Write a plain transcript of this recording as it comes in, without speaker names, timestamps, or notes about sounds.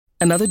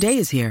Another day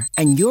is here,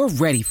 and you're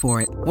ready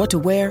for it. What to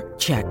wear?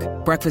 Check.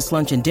 Breakfast,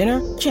 lunch, and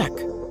dinner? Check.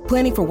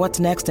 Planning for what's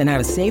next and how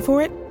to save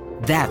for it?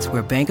 That's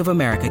where Bank of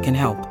America can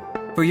help.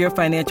 For your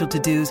financial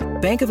to-dos,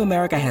 Bank of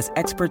America has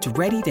experts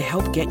ready to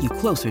help get you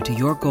closer to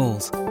your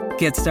goals.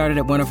 Get started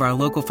at one of our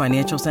local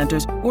financial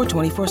centers or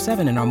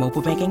 24/7 in our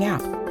mobile banking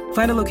app.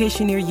 Find a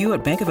location near you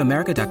at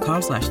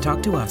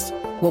bankofamerica.com/talktous.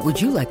 What would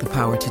you like the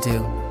power to do?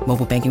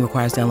 Mobile banking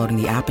requires downloading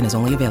the app and is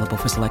only available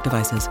for select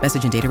devices.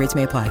 Message and data rates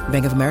may apply.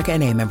 Bank of America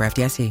NA, member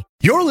FDIC.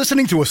 You're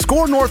listening to a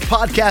Score North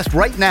podcast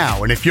right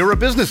now, and if you're a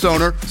business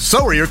owner,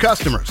 so are your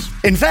customers.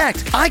 In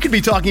fact, I could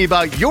be talking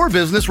about your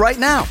business right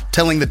now,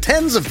 telling the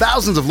tens of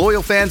thousands of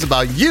loyal fans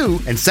about you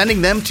and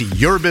sending them to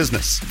your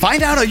business.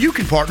 Find out how you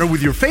can partner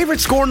with your favorite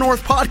Score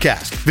North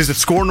podcast. Visit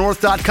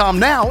scorenorth.com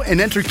now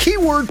and enter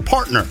keyword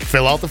partner.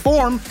 Fill out the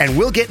form, and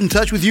we'll get in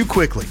touch with you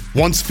quickly.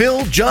 Once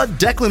Phil, Judd,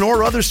 Declan,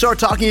 or others start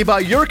talking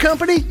about your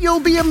company, you'll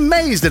be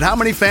amazed at how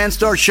many fans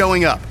start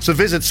showing up. So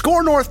visit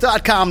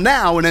scorenorth.com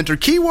now and enter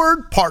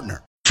keyword partner.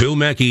 Phil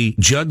Mackey,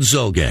 Judd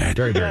Zulgad.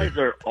 You guys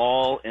are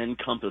all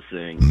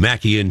encompassing.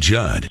 Mackey and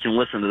Judd. You can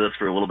listen to this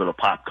for a little bit of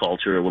pop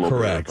culture, a little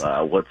bit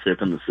of what's hip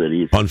in the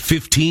cities. On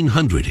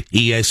 1500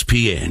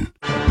 ESPN.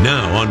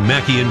 Now on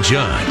Mackey and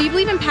Judd. Do you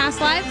believe in past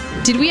lives?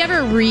 Did we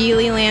ever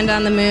really land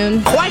on the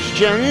moon?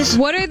 Questions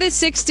What are the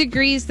 6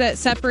 degrees that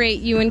separate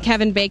you and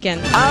Kevin Bacon?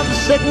 of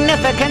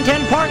significant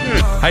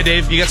importance. Hi,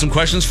 Dave. You got some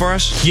questions for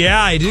us?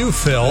 Yeah, I do,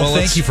 Phil. Well,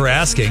 Thank you for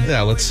asking.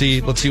 Yeah, let's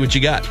see what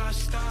you got.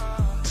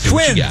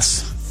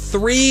 Twins.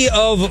 3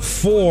 of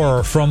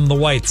 4 from the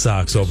White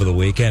Sox over the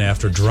weekend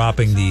after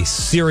dropping the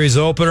series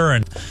opener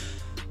in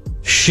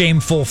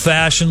shameful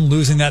fashion,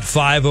 losing that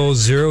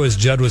 5-0 as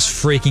Judd was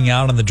freaking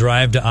out on the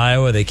drive to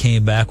Iowa. They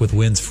came back with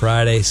wins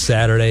Friday,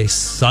 Saturday,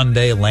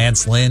 Sunday.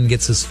 Lance Lynn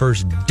gets his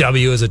first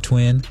W as a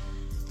Twin.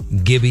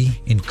 Gibby,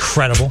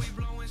 incredible.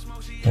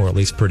 Or at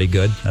least pretty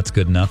good. That's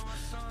good enough.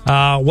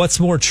 What's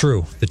more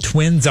true? The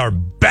Twins are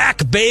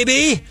back,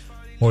 baby!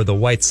 Or the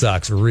White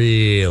Sox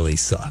really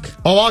suck?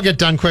 Oh, I'll get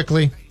done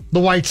quickly. The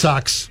White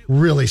Sox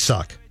really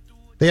suck.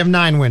 They have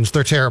 9 wins.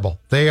 They're terrible.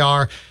 They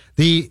are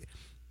the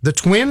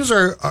Twins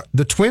are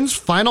the Twins'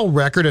 final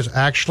record is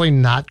actually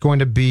not going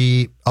to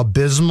be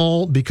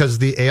abysmal because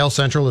the AL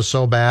Central is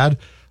so bad.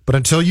 But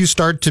until you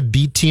start to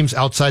beat teams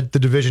outside the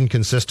division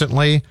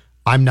consistently,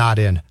 I'm not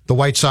in. The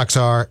White Sox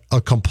are a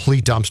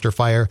complete dumpster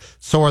fire.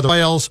 So are the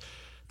Royals.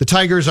 The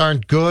Tigers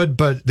aren't good,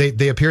 but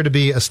they appear to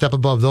be a step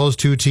above those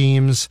two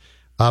teams.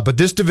 But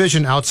this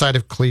division outside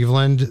of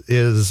Cleveland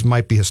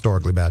might be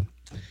historically bad.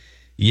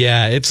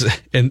 Yeah,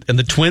 and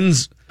the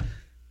Twins,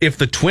 if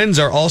the Twins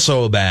are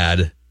also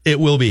bad, it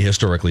will be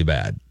historically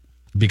bad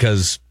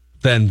because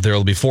then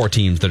there'll be 4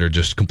 teams that are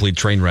just complete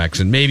train wrecks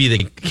and maybe they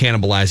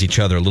cannibalize each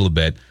other a little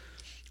bit.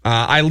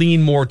 I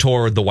lean more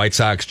toward the White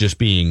Sox just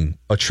being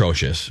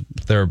atrocious.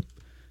 They're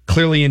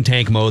clearly in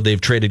tank mode.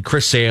 They've traded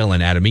Chris Sale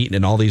and Adam Eaton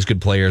and all these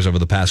good players over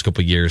the past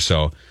couple of years.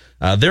 So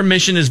their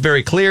mission is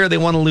very clear. They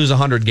want to lose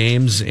 100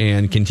 games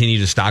and continue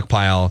to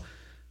stockpile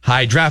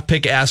high draft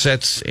pick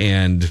assets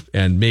and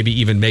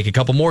maybe even make a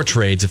couple more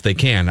trades if they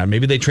can.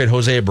 Maybe they trade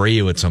Jose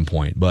Abreu at some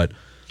point, but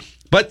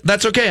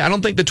that's okay. I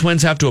don't think the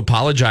Twins have to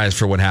apologize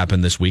for what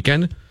happened this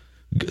weekend.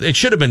 It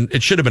should have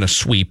been a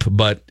sweep,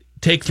 but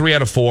take 3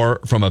 out of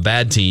 4 from a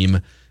bad team,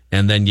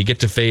 and then you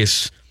get to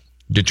face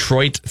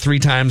Detroit 3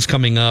 times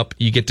coming up.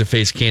 You get to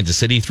face Kansas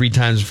City 3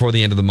 times before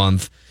the end of the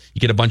month.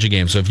 You get a bunch of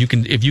games. So if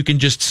you can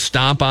just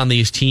stomp on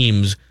these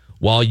teams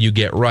while you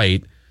get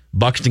right.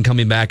 Buxton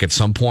coming back at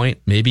some point.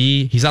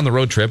 Maybe he's on the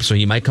road trip, so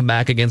he might come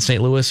back against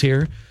St. Louis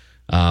here.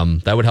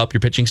 That would help your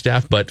pitching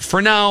staff. But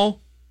for now,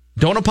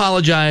 don't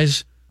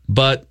apologize.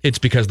 But it's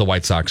because the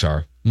White Sox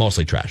are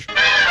mostly trash.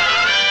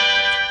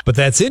 But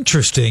that's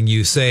interesting.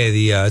 You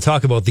say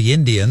talk about the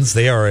Indians.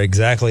 They are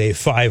exactly a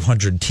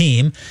 500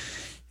 team,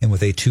 and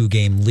with a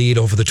 2-game lead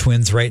over the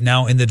Twins right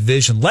now in the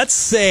division. Let's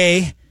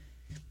say,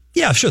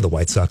 yeah, sure, the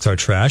White Sox are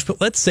trash,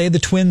 but let's say the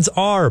Twins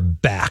are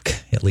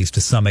back, at least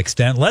to some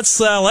extent. Let's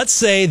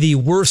say the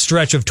worst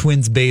stretch of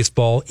Twins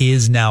baseball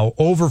is now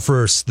over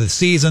for the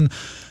season.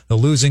 The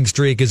losing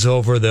streak is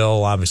over.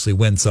 They'll obviously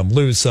win some,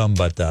 lose some,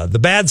 but the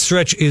bad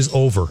stretch is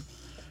over.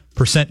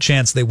 Percent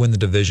chance they win the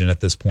division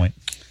at this point.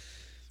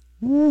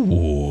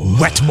 Ooh.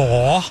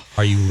 Wetmore,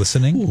 are you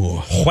listening?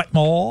 Ooh.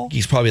 Wetmore?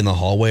 He's probably in the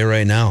hallway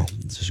right now,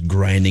 just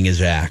grinding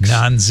his axe.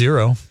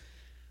 Non-zero.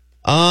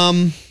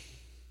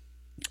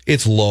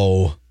 It's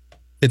low.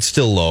 It's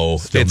still low.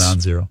 Still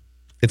non-zero.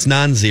 It's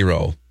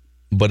non-zero,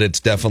 but it's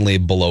definitely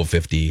below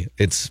 50.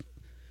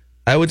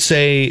 I would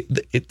say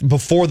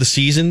before the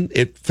season,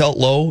 it felt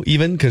low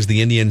even because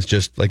the Indians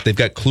just like they've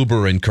got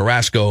Kluber and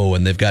Carrasco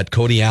and they've got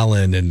Cody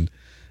Allen and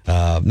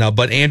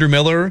but Andrew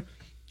Miller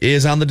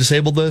is on the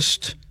disabled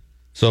list.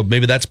 So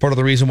maybe that's part of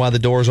the reason why the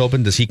door is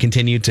open. Does he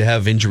continue to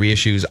have injury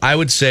issues? I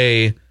would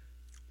say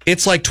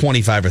it's like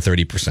 25 or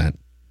 30%.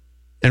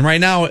 And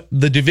right now,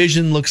 the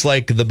division looks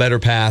like the better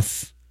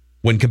path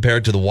when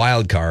compared to the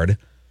wild card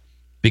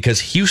because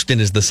Houston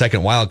is the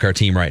second wild card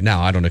team right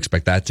now. I don't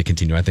expect that to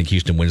continue. I think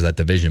Houston wins that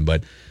division.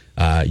 But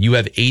You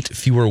have 8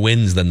 fewer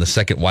wins than the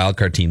second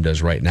wildcard team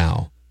does right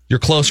now. You're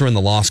closer in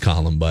the loss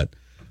column, but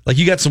like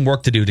you got some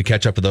work to do to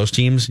catch up to those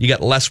teams. You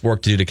got less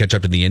work to do to catch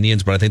up to the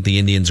Indians, but I think the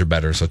Indians are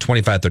better. So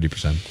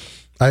 25-30%.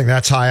 I think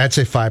that's high. I'd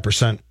say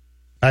 5%.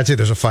 I'd say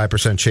there's a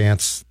 5%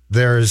 chance.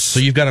 So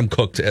you've got them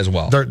cooked as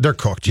well. They're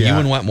cooked. Yeah. You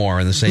and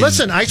Wetmore in the same.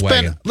 Listen,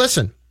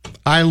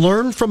 I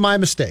learned from my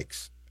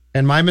mistakes.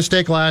 And my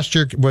mistake last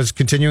year was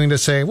continuing to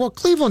say, well,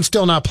 Cleveland's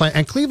still not playing.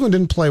 And Cleveland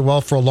didn't play well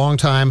for a long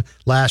time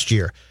last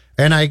year.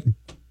 And I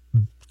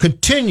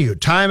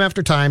continued time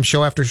after time,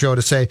 show after show,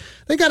 to say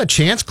they got a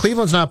chance.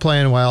 Cleveland's not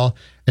playing well.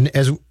 And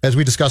as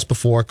we discussed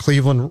before,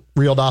 Cleveland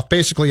reeled off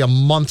basically a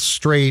month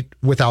straight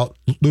without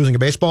losing a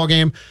baseball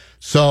game.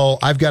 So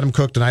I've got them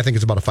cooked, and I think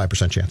it's about a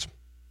 5% chance.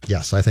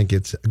 Yes, I think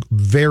it's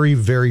very,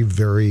 very,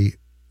 very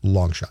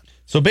long shot.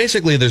 So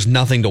basically, there's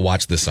nothing to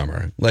watch this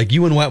summer. Like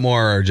you and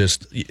Wetmore are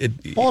just.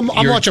 I'm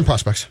watching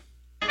prospects.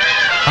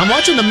 I'm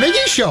watching the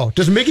Miggy show.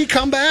 Does Miggy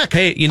come back?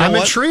 Hey, you know I'm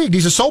what? intrigued.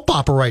 He's a soap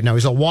opera right now.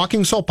 He's a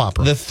walking soap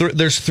opera.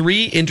 There's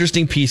 3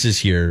 interesting pieces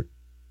here.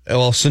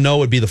 Well, Sano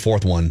would be the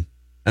 4th one,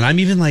 and I'm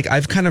even like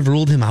I've kind of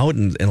ruled him out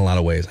in a lot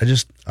of ways.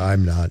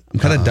 I'm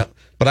kind of dumb.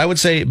 But I would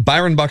say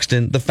Byron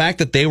Buxton. The fact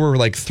that they were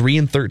like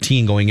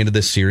 3-13 going into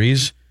this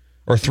series,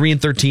 or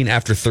 3-13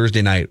 after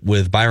Thursday night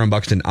with Byron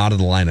Buxton out of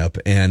the lineup,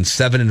 and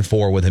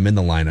 7-4 with him in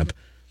the lineup.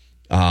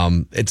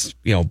 It's,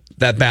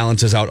 that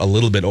balances out a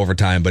little bit over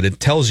time, but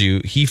it tells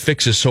you he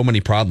fixes so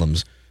many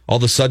problems. All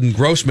of a sudden,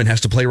 Grossman has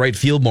to play right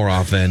field more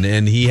often,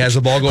 and he has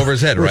the ball go over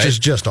his head, right? Which is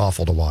just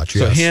awful to watch.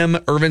 So yes. him,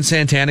 Irvin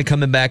Santana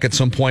coming back at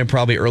some point,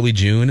 probably early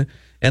June,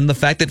 and the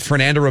fact that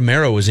Fernando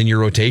Romero is in your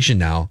rotation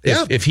now.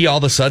 If he all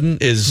of a sudden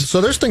is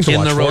so there's things to in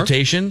watch the for.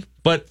 rotation,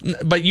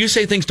 but you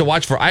say things to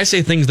watch for. I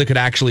say things that could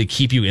actually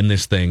keep you in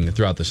this thing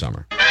throughout the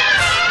summer.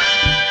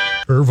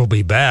 Irv will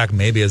be back,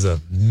 maybe as a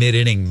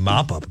mid-inning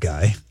mop-up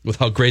guy. With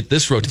how great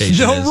this rotation is.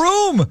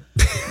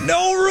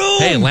 No room!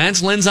 Hey,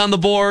 Lance Lynn's on the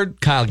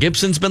board. Kyle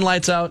Gibson's been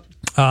lights out.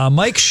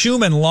 Mike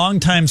Schumann,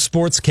 longtime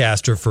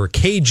sportscaster for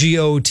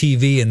KGO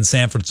TV in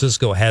San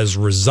Francisco, has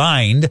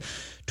resigned.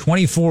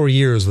 24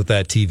 years with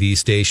that TV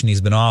station.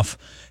 He's been off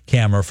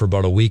camera for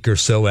about a week or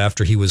so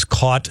after he was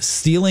caught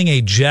stealing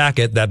a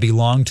jacket that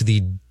belonged to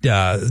the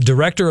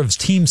director of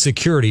team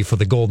security for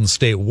the Golden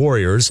State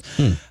Warriors,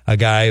 a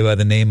guy by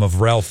the name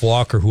of Ralph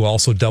Walker, who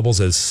also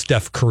doubles as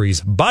Steph Curry's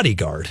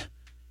bodyguard.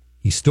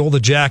 He stole the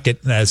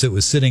jacket as it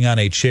was sitting on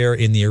a chair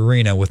in the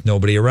arena with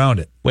nobody around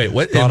it. Wait,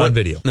 what? Caught on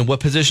video. And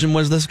what position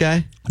was this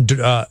guy?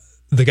 The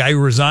guy who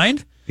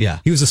resigned? Yeah.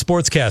 He was a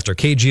sportscaster,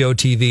 KGO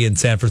TV in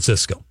San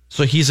Francisco.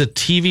 So he's a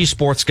TV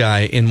sports guy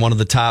in one of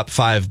the top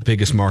 5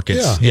 biggest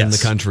markets in the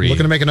country.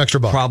 Looking to make an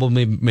extra buck.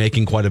 Probably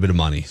making quite a bit of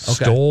money.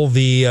 Okay. Stole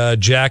the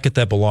jacket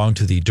that belonged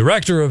to the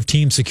director of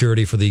team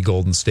security for the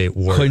Golden State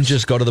Warriors. Couldn't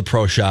just go to the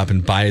pro shop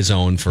and buy his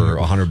own for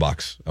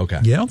 $100.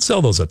 Okay. Yeah, don't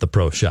sell those at the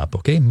pro shop,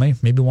 okay?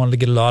 Maybe wanted to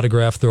get an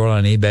autograph, throw it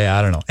on eBay.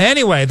 I don't know.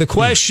 Anyway, the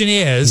question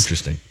is...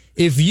 Interesting.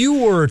 If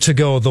you were to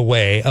go the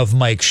way of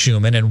Mike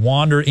Schumann and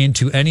wander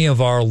into any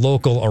of our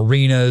local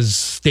arenas,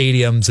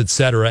 stadiums,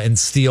 etc., and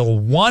steal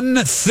one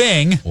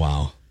thing,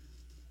 wow,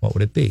 what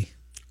would it be?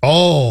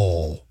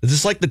 Oh, is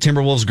this like the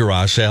Timberwolves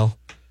garage sale?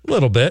 A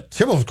little bit.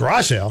 Timberwolves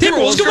garage sale.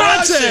 Timberwolves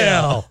garage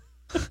sale.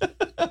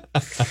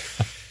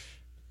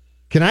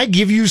 Can I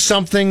give you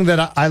something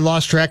that I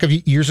lost track of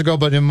years ago,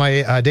 but in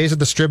my days at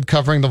the Strib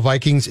covering the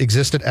Vikings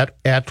existed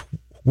at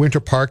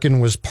Winter Park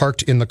and was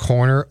parked in the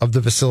corner of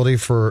the facility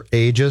for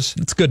ages?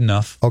 It's good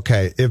enough.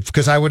 Okay,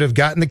 because I would have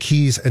gotten the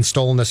keys and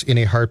stolen this in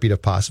a heartbeat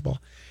if possible.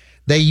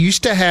 They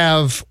used to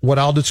have what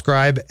I'll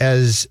describe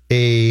as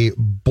a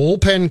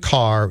bullpen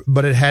car,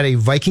 but it had a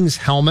Vikings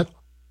helmet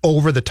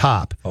over the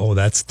top. Oh,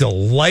 that's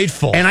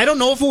delightful. And I don't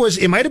know if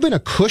it might have been a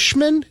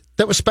Cushman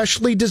that was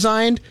specially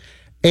designed,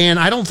 and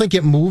I don't think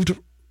it moved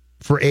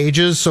for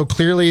ages. So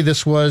clearly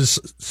this was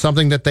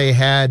something that they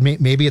had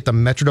maybe at the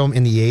Metrodome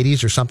in the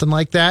 80s or something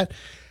like that.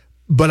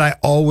 But I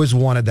always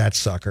wanted that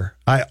sucker.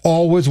 I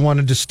always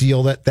wanted to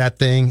steal that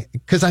thing.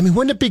 Because,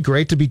 wouldn't it be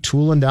great to be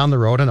tooling down the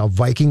road in a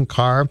Viking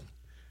car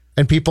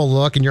and people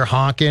look and you're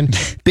honking,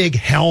 big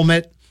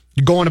helmet,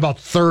 you're going about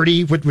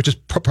 30, which is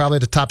probably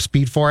the top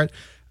speed for it.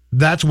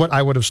 That's what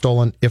I would have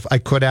stolen if I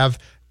could have.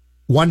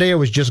 One day it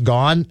was just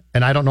gone,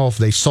 and I don't know if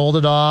they sold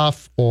it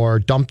off or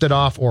dumped it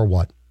off or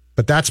what.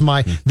 But that's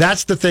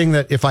the thing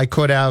that if I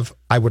could have,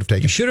 I would have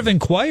taken. You should have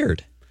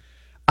inquired.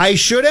 I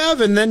should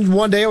have, and then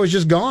one day it was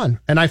just gone,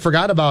 and I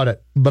forgot about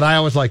it. But I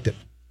always liked it.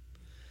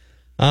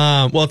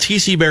 Well,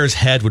 TC Bear's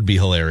head would be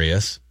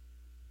hilarious.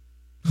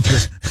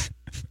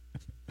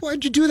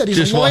 Why'd you do that?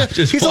 He's a loyal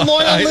listener.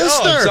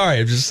 I'm sorry.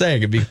 I'm just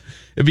saying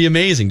it'd be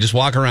amazing. Just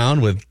walk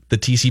around with the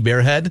TC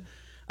Bear head.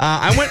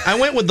 I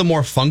went with the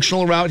more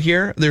functional route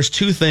here. There's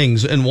 2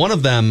 things, and one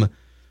of them.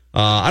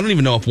 I don't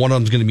even know if one of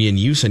them is going to be in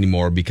use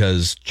anymore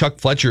because Chuck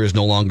Fletcher is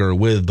no longer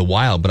with the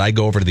Wild, but I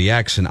go over to the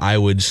X and I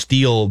would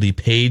steal the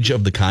page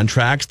of the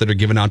contracts that are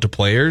given out to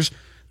players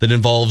that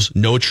involves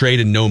no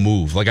trade and no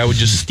move. Like I would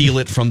just steal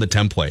it from the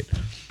template.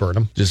 burn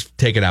them. Just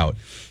take it out.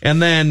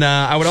 And then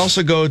I would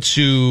also go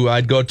to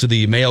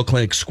the Mayo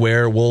Clinic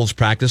Square Wolves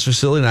practice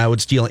facility, and I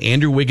would steal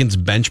Andrew Wiggins'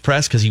 bench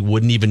press because he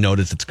wouldn't even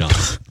notice it's gone.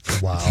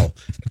 Wow.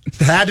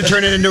 Had to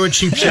turn it into a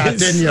cheap shot,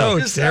 didn't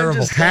you? So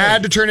terrible.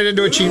 Had to turn it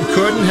into a cheap.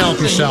 Couldn't help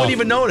You yourself. wouldn't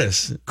even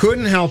notice.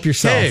 Couldn't help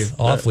yourself. Hey,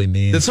 Awfully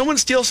mean. Did someone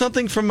steal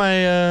something from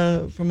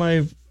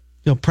my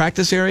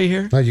practice area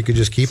here? Well, you could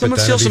just keep Someone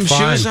it. steal That'd some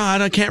be fine. shoes? Oh,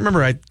 I can't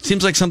remember. It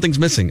seems like something's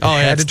missing. Oh,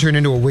 Had to turn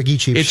into a wiggy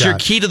cheap it's shot. your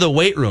key to the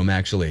weight room,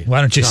 actually.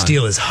 Why don't you Gone.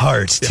 steal his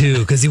heart, too?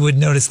 Because he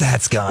wouldn't notice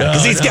that's gone.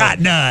 Because he's got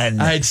none.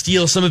 I'd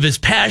steal some of his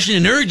passion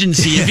and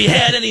urgency if he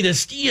had any to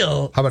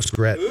steal. How about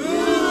grit?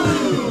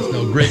 There's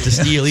no grit to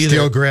steal either.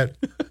 Steal grit.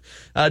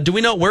 Do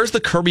we know, where's the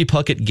Kirby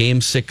Puckett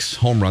Game 6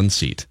 home run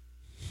seat?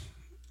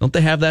 Don't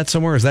they have that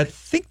somewhere? Is that... I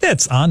think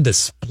that's on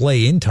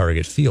display in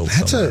Target Field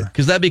somewhere.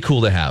 Because that'd be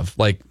cool to have,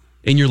 like,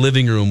 in your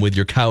living room with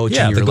your couch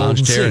Yeah, and the your lounge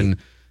golden chair, seat. and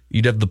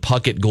you'd have the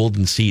Puckett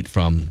golden seat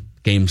from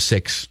Game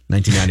 6,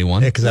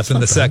 1991. Yeah, because after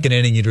the second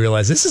inning, you'd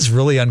realize this is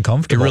really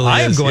uncomfortable. It really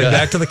I am is, going yeah.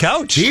 back to the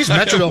couch. These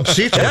Metrodome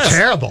seats are Yes.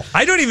 terrible.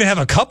 I don't even have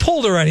a cup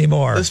holder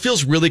anymore. This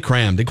feels really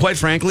crammed. And quite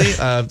frankly,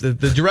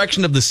 the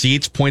direction of the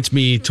seats points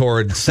me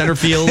toward center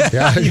field.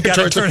 Yeah, You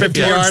gotta towards the turn it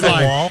 50-yard towards the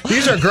line. wall.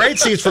 These are great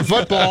seats for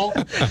football.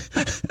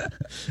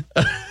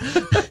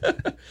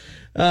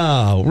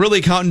 Oh, really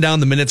counting down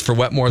the minutes for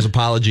Wetmore's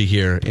apology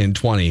here in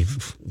 20.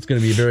 It's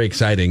going to be very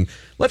exciting.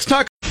 Let's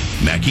talk.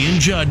 Mackie and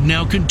Judd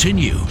now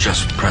continue.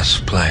 Just press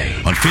play.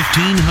 On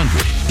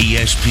 1500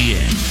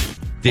 ESPN.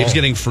 Dave's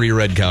getting free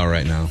Red Cow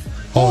right now.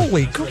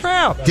 Holy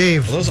crap.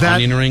 Dave, Are those that,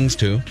 onion rings,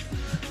 too?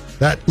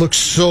 that looks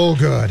so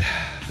good.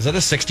 Is that a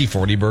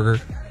 60-40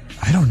 burger?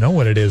 I don't know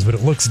what it is, but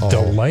it looks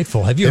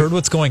delightful. Have you heard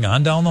what's going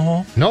on down the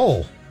hall?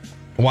 No.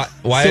 Why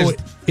So is...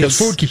 Because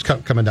food keeps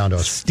coming down to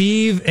us.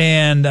 Steve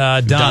and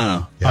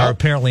Donna Yeah. are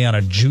apparently on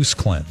a juice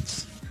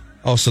cleanse.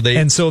 Oh, so they...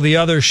 And so the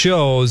other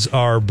shows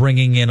are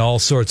bringing in all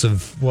sorts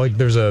of, like,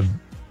 there's a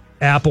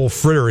apple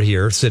fritter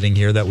here, sitting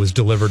here, that was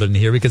delivered in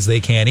here because they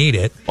can't eat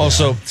it.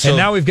 Also, And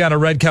now we've got a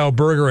Red Cow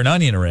burger and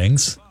onion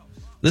rings.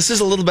 this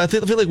is a little bit...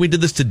 I feel like we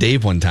did this to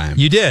Dave one time.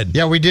 You did.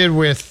 Yeah, we did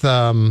with...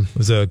 It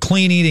was a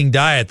clean eating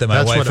diet that my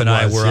That's wife what it and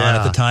I was, were on yeah.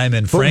 at the time,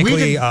 and But we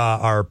frankly, did-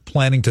 are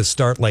planning to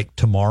start like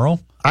tomorrow.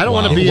 I don't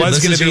want to It be...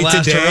 was this going is to your be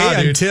last today hurrah,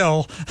 dude.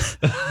 until.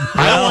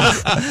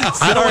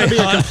 I don't want to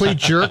be a complete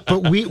jerk,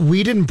 but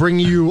we didn't bring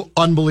you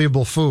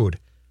unbelievable food.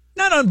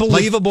 Not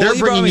unbelievable. Like, they're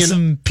You brought me bringing in-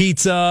 some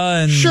pizza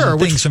and Sure,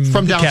 things from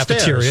the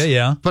downstairs. cafeteria.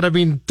 Yeah, But I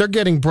mean, they're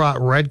getting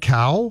brought Red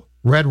Cow,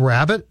 Red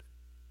Rabbit.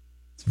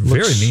 it's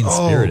very Looks mean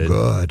spirited. So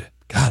good.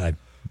 God, I'm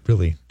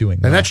really doing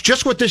And well. that's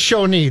just what this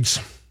show needs.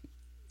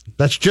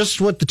 That's just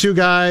what the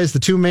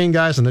two main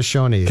guys on this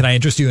show need. Can I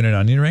interest you in an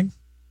onion ring?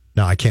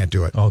 No, I can't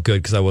do it. Oh, good,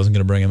 because I wasn't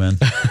going to bring him in.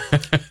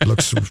 It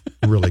looks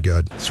really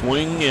good.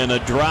 Swing and a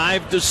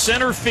drive to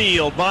center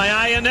field by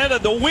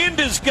Ionetta. The wind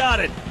has got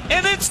it,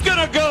 and it's going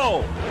to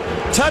go.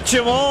 Touch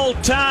him all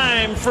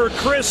time for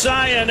Chris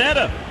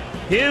Ionetta.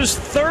 His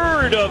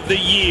third of the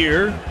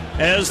year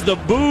as the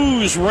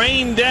boos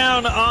rain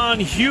down on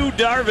Hugh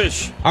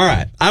Darvish. All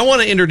right. I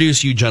want to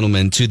introduce you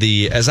gentlemen to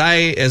the, as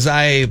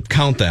I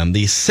count them,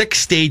 the 6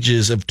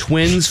 stages of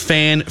Twins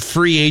fan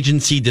free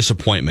agency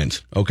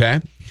disappointment.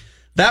 Okay?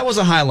 That was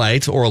a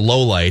highlight or a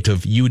low light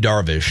of Yu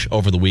Darvish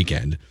over the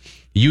weekend.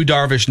 Yu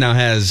Darvish now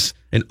has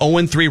an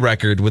 0-3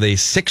 record with a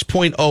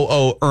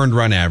 6.00 earned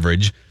run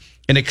average,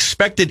 an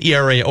expected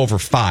ERA over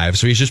 5,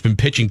 so he's just been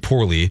pitching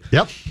poorly.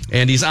 Yep.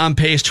 And he's on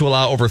pace to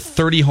allow over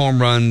 30 home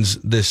runs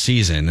this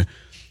season.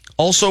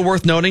 Also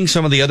worth noting,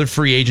 some of the other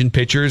free agent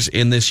pitchers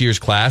in this year's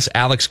class,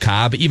 Alex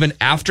Cobb, even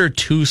after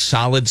 2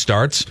 solid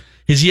starts,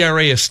 his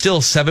ERA is still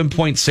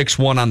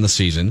 7.61 on the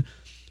season.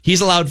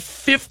 He's allowed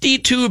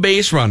 52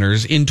 base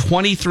runners in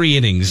 23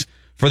 innings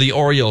for the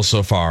Orioles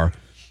so far.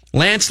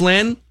 Lance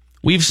Lynn,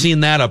 we've seen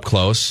that up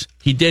close.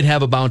 He did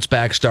have a bounce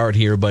back start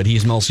here, but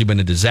he's mostly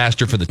been a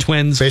disaster for the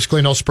Twins.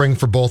 Basically, no spring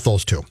for both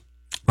those two.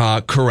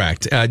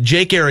 Correct.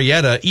 Jake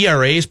Arrieta,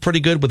 ERA is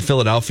pretty good with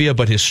Philadelphia,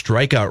 but his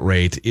strikeout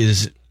rate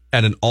is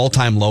at an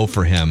all-time low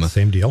for him.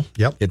 Same deal.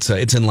 Yep. It's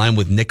in line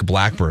with Nick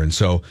Blackburn.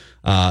 So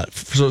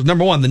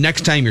number one, the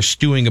next time you're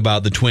stewing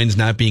about the Twins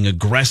not being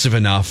aggressive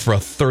enough for a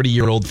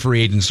 30-year-old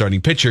free agent starting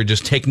pitcher,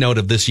 just take note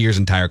of this year's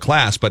entire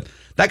class. But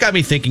that got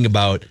me thinking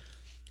about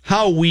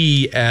how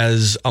we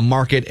as a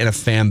market and a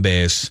fan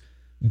base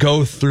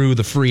go through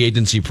the free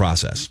agency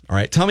process. All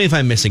right. Tell me if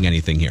I'm missing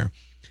anything here.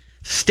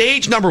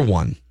 Stage number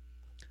 1,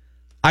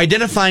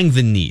 identifying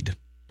the need.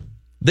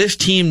 This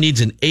team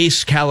needs an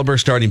ace caliber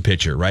starting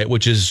pitcher, right?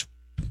 Which has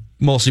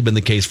mostly been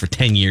the case for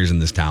 10 years in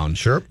this town.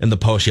 Sure. In the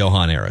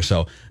post-Johan era.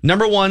 So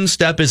number 1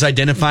 step is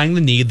identifying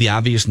the need, the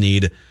obvious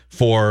need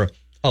for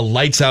a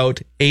lights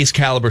out ace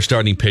caliber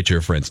starting pitcher,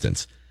 for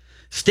instance.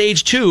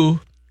 Stage 2,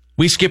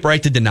 we skip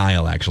right to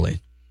denial, actually.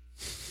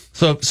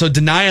 So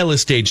denial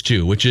is stage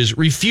 2, which is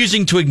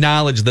refusing to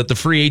acknowledge that the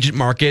free agent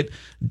market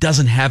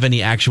doesn't have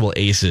any actual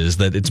aces,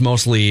 that it's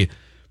mostly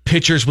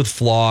pitchers with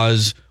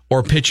flaws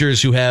or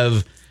pitchers who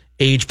have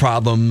age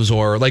problems,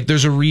 or like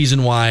there's a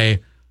reason why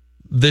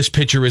this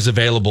pitcher is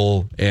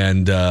available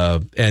and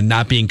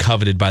not being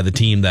coveted by the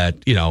team that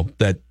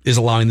is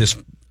allowing this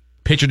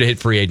pitcher to hit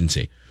free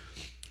agency.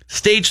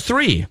 Stage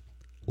 3,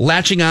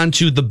 latching on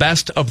to the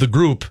best of the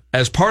group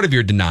as part of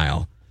your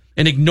denial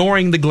and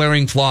ignoring the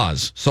glaring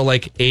flaws. So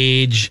like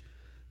age,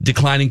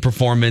 declining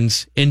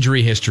performance,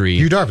 injury history.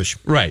 Yu Darvish.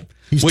 Right.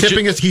 He's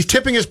tipping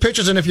his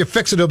pitches, and if you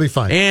fix it, he'll be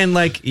fine. And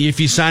like if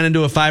you sign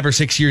into a 5 or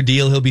 6 year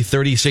deal, he'll be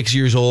 36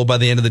 years old by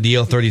the end of the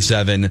deal,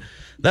 37.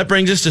 That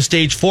brings us to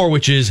stage 4,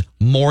 which is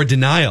more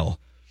denial.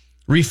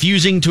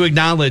 Refusing to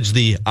acknowledge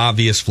the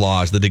obvious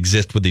flaws that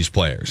exist with these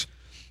players.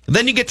 And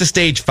then you get to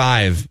stage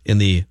 5 in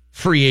the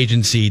free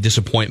agency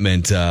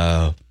disappointment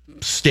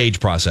stage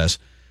process.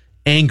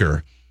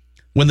 Anger.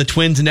 When the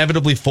Twins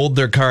inevitably fold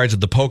their cards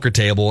at the poker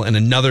table and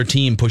another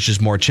team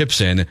pushes more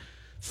chips in,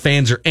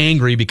 fans are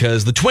angry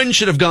because the Twins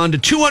should have gone to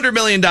 $200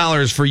 million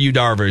for Yu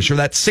Darvish for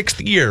that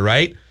 6th year,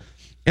 right?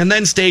 And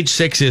then stage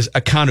 6 is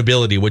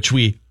accountability, which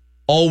we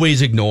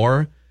always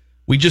ignore.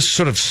 We just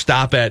sort of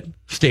stop at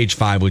stage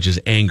 5, which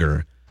is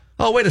anger.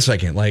 Oh, wait a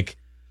second. Like,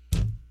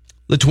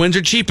 the Twins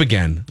are cheap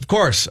again. Of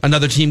course,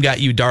 another team got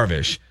Yu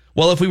Darvish.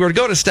 Well, if we were to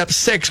go to step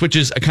 6, which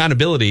is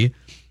accountability,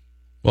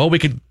 well, we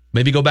could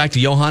maybe go back to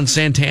Johan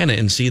Santana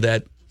and see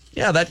that,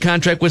 yeah, that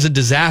contract was a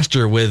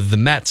disaster with the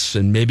Mets,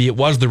 and maybe it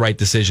was the right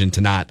decision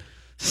to not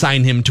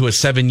sign him to a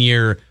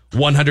 7-year,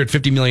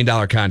 $150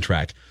 million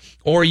contract.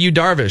 Or Yu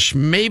Darvish,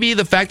 maybe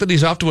the fact that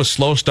he's off to a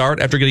slow start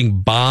after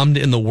getting bombed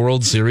in the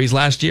World Series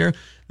last year,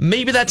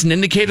 maybe that's an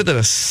indicator that a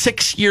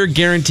 6-year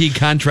guaranteed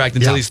contract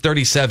until he's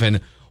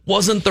 37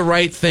 wasn't the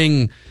right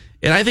thing.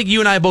 And I think you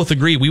and I both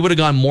agree we would have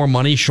gone more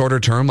money shorter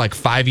term, like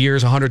 5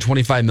 years,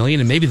 $125 million,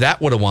 and maybe that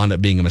would have wound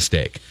up being a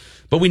mistake.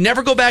 But we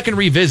never go back and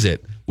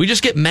revisit. We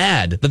just get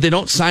mad that they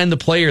don't sign the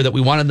player that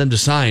we wanted them to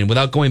sign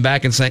without going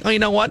back and saying, oh, you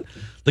know what?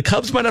 The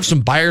Cubs might have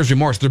some buyer's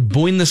remorse. They're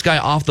booing this guy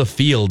off the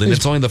field, and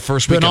it's only the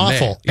first week of May. It's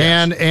been awful.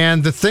 Yes.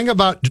 And the thing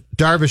about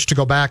Darvish, to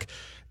go back,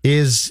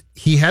 is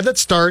he had that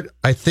start,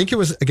 I think it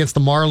was against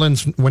the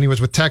Marlins when he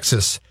was with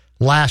Texas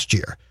last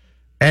year.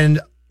 And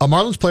a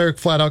Marlins player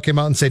flat out came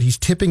out and said he's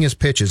tipping his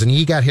pitches, and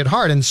he got hit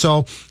hard. And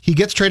so he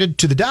gets traded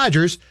to the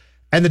Dodgers,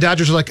 and the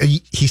Dodgers are like,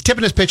 he's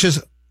tipping his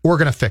pitches, we're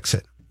going to fix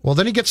it. Well,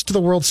 then he gets to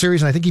the World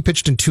Series, and I think he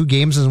pitched in 2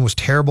 games and was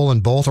terrible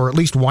in both, or at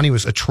least one he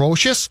was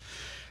atrocious.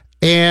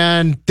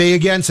 And they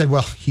again said,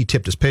 well, he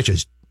tipped his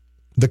pitches.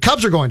 The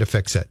Cubs are going to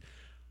fix it.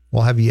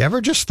 Well, have you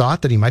ever just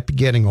thought that he might be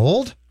getting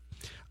old?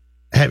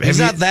 He's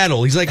not that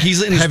old. He's in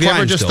his prime have you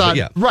ever just still, thought,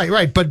 yeah.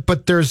 Right.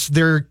 But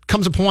there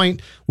comes a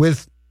point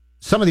with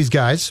some of these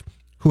guys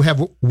who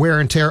have wear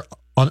and tear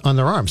on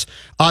their arms.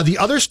 The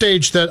other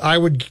stage that I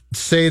would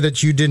say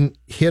that you didn't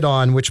hit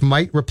on, which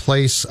might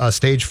replace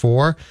stage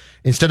 4,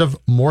 instead of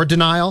more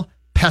denial,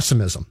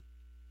 pessimism.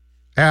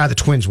 The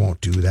Twins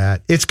won't do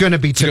that. It's going to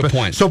be typical. Good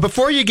point. So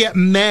before you get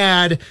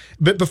mad,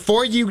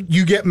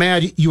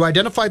 you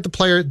identified the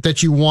player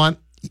that you want.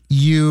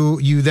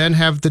 You then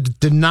have the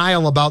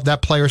denial about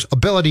that player's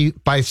ability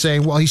by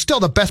saying, well, he's still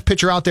the best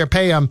pitcher out there,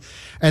 pay him.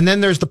 And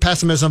then there's the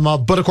pessimism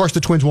of, but of course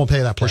the Twins won't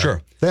pay that player.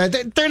 For sure.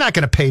 They're not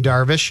going to pay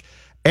Darvish.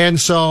 And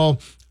so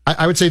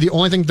I would say the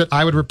only thing that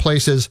I would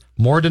replace is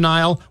more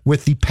denial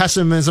with the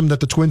pessimism that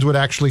the Twins would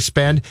actually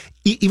spend,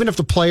 even if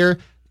the player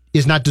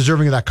is not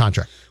deserving of that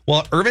contract.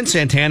 Well, Ervin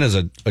Santana is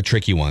a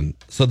tricky one.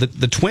 So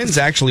the Twins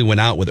actually went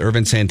out with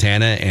Ervin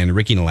Santana and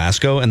Ricky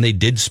Nolasco, and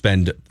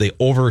they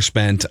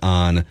overspent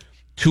on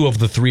 2 of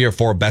the 3 or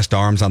 4 best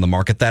arms on the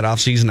market that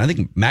offseason. I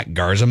think Matt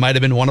Garza might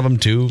have been one of them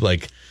too,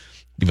 like,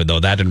 even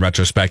though that in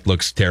retrospect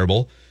looks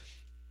terrible.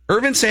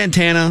 Ervin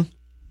Santana,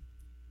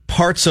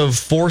 parts of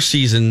 4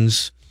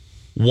 seasons,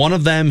 one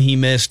of them he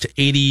missed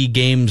 80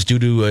 games due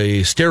to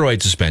a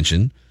steroid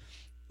suspension.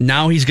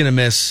 Now he's going to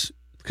miss,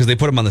 because they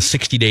put him on the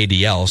 60-day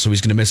DL, so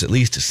he's going to miss at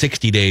least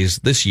 60 days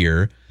this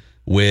year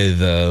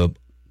with a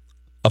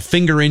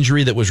finger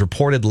injury that was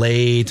reported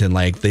late, and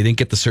like they didn't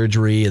get the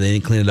surgery and they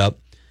didn't clean it up.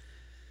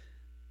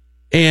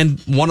 And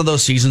one of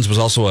those seasons was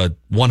also a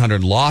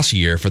 100 loss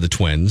year for the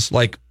Twins.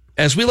 Like,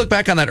 as we look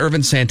back on that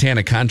Ervin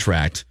Santana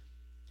contract,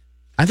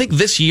 I think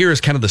this year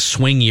is kind of the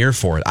swing year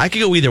for it. I could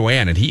go either way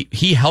on it.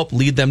 He helped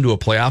lead them to a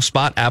playoff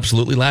spot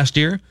absolutely last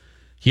year.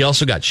 He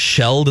also got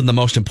shelled in the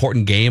most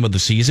important game of the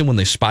season when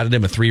they spotted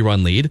him a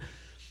 3-run lead.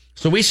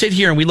 So we sit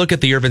here and we look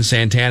at the Ervin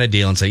Santana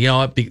deal and say, you know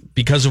what,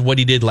 because of what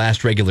he did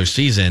last regular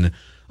season,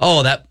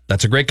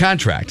 that's a great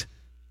contract.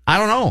 I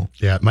don't know.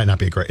 Yeah, it might not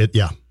be a great.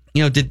 You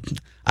know,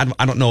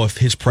 I don't know if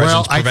his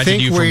presence prevented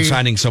you from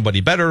signing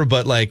somebody better,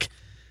 but like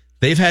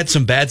they've had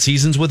some bad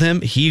seasons with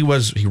him. He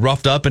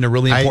roughed up in a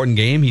really important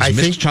game. He's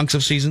missed chunks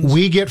of seasons.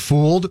 We get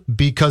fooled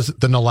because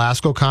the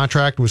Nolasco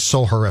contract was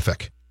so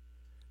horrific.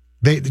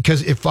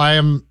 Because if I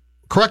am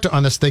correct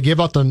on this, they gave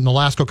out the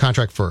Nolasco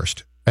contract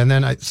first, and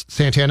then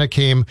Santana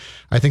came,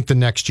 I think, the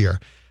next year.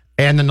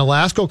 And the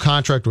Nolasco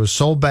contract was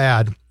so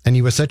bad, and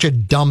he was such a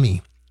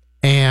dummy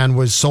and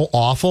was so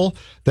awful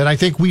that I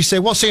think we say,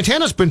 well,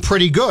 Santana's been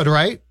pretty good,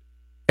 right?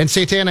 And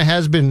Santana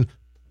has been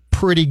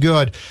pretty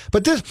good.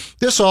 But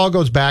this all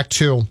goes back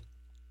to,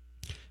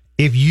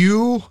 if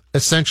you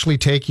essentially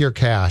take your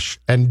cash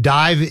and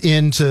dive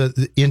into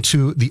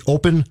the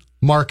open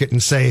market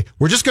and say,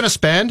 we're just going to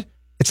spend,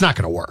 it's not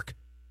going to work.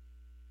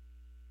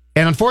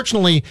 And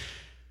unfortunately,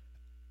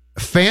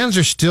 fans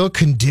are still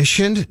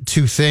conditioned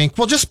to think,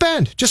 well, just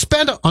spend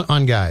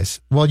on guys.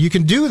 Well, you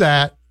can do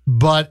that,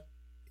 but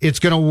it's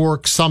going to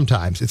work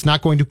sometimes. It's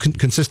not going to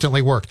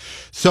consistently work.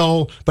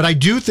 So, but I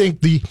do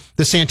think the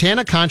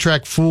Santana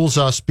contract fools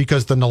us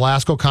because the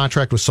Nolasco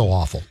contract was so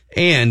awful.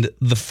 And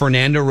the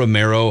Fernando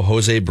Romero,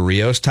 Jose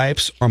Barrios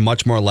types are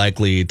much more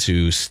likely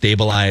to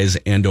stabilize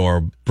and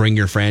or bring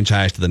your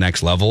franchise to the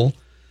next level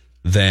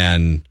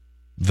than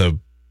the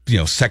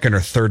second or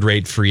third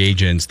rate free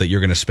agents that you're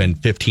going to spend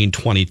 $15,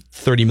 $20,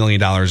 $30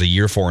 million a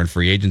year for in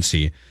free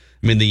agency.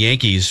 I mean, the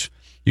Yankees,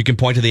 you can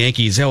point to the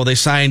Yankees. They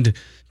signed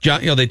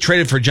they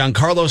traded for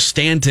Giancarlo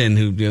Stanton,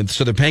 who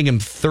so they're paying him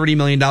 $30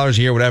 million a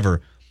year,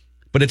 whatever.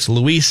 But it's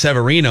Luis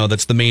Severino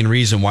that's the main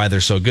reason why they're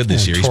so good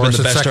this year. He's been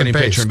the best starting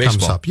pitcher in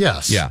baseball.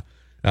 Yes. Yeah.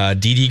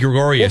 Didi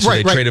Gregorius, who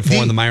they traded for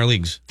in the minor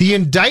leagues. The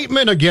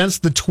indictment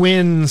against the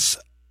Twins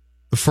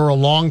for a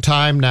long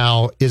time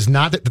now is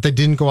not that they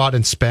didn't go out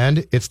and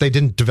spend, it's they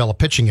didn't develop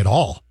pitching at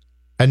all.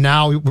 And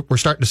now we're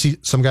starting to see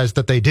some guys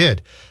that they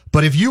did.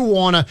 But if you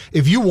want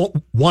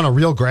a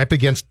real gripe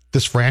against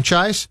this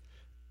franchise,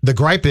 the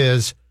gripe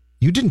is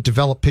you didn't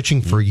develop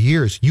pitching for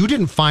years. You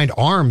didn't find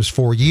arms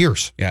for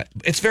years. Yeah,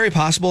 it's very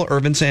possible.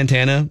 Ervin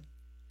Santana,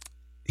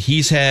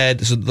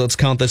 so let's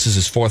count this as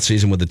his fourth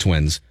season with the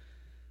Twins.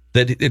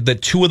 That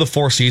 2 of the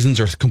 4 seasons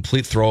are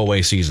complete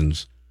throwaway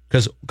seasons.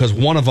 Because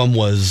one of them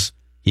was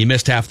he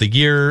missed half the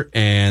year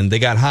and they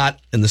got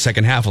hot in the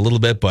second half a little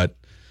bit, but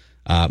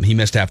he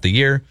missed half the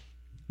year.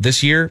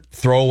 This year,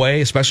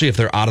 throwaway, especially if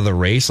they're out of the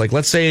race. Like,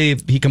 let's say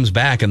he comes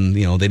back and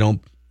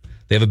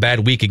they have a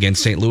bad week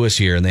against St. Louis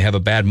here, and they have a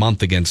bad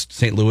month against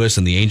St. Louis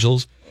and the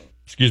Angels.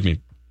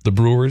 The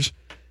Brewers.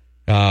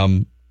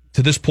 To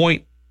this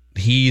point,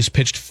 he's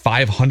pitched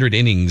 500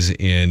 innings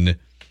in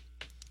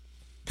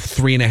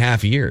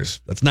 3.5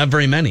 years. That's not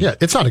very many. Yeah,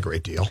 it's not a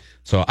great deal.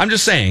 So I'm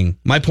just saying,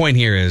 my point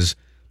here is,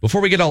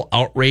 before we get all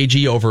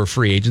outragey over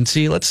free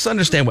agency, let's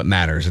understand what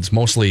matters. It's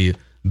mostly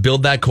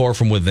build that core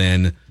from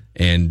within,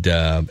 and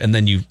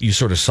then you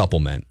sort of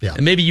supplement. Yeah.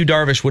 And maybe Yu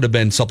Darvish would have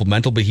been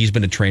supplemental, but he's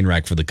been a train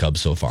wreck for the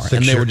Cubs so far.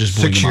 And they were just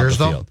booing him off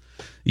the field.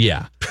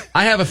 Yeah.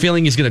 I have a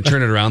feeling he's going to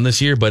turn it around this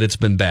year, but it's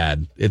been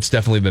bad. It's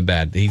definitely been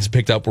bad. He's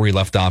picked up where he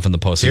left off in the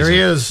postseason. Here he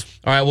is.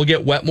 All right, we'll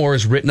get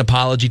Wetmore's written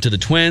apology to the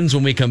Twins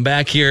when we come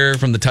back here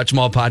from the Touch 'Em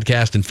All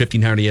podcast and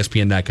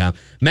 1500ESPN.com.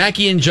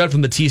 Mackey and Judd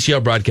from the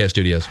TCL broadcast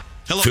studios.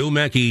 Hello. Phil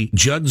Mackey,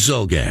 Judd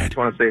Zulgad. I just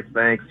want to say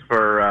thanks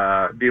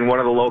for being one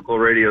of the local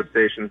radio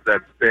stations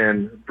that's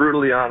been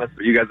brutally honest.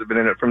 You guys have been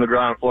in it from the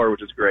ground floor,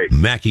 which is great.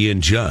 Mackey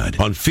and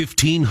Judd on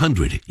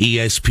 1500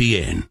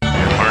 ESPN.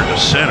 Hard to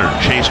center,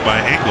 chased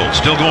by Engel.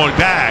 Still going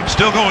back.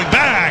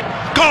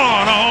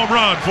 Gone, a home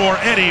run for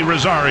Eddie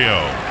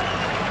Rosario.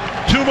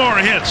 2 more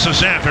hits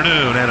this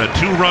afternoon and a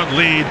 2-run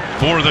lead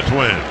for the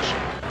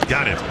Twins.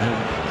 Got him.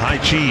 High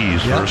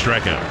cheese for a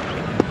strikeout.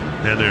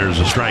 And there's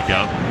a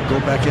strikeout.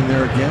 Go back in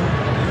there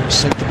again.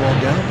 Sink the ball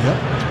down. Yep.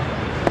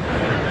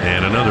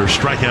 And another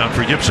strikeout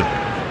for Gibson.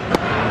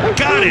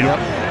 Got him. Yep.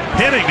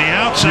 Hitting the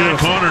outside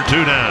corner,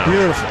 2 down.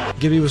 Beautiful.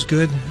 Gibby was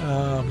good.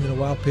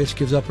 Wild pitch,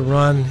 gives up a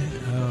run.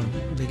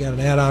 They got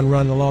an add-on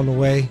run along the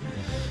way.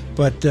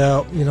 But,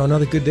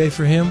 another good day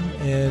for him.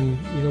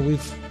 And,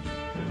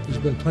 there's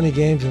been plenty of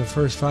games in the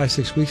first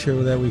 5-6 weeks here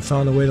that we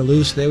found a way to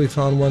lose. Today we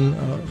found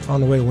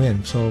a way to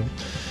win. So,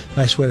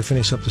 nice way to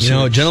finish up the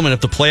season. Gentlemen,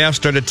 if the playoffs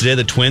started today,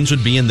 the Twins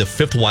would be in the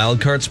 5th wild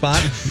card spot.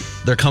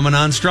 They're coming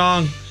on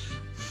strong.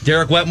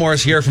 Derek Wetmore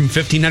is here from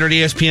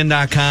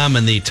 1500ESPN.com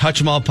and the Touch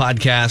 'Em All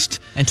podcast.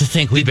 And to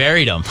think we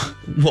buried them.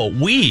 Well,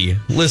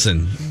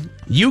 listen,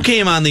 you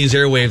came on these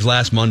airwaves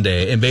last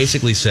Monday and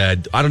basically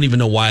said, I don't even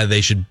know why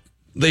they shouldn't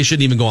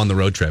even go on the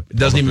road trip. It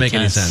doesn't even make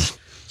any sense.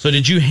 So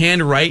did you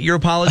handwrite your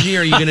apology,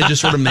 or are you going to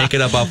just sort of make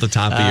it up off the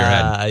top of your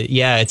head?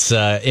 Yeah, it's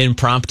an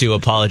impromptu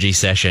apology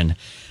session.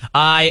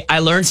 I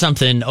learned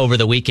something over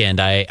the weekend.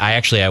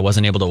 I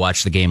wasn't able to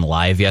watch the game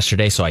live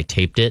yesterday, so I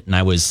taped it, and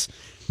I was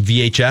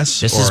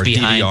VHS this or is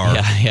behind,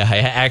 DVR? Yeah, I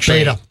actually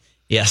beta.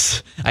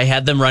 Yes, I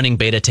had them running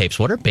beta tapes.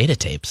 What are beta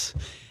tapes?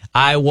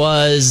 I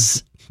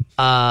was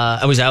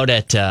out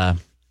at a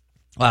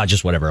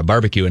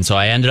barbecue, and so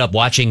I ended up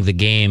watching the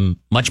game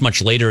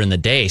much later in the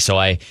day. So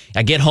I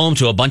get home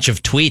to a bunch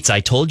of tweets.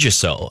 I told you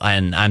so,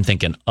 and I'm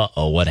thinking,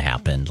 what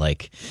happened?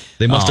 Like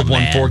they must have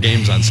won 4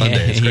 games on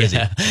Sunday. It's crazy.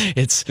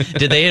 Yeah.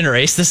 Did they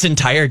erase this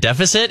entire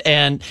deficit?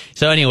 And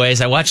so,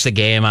 anyways, I watched the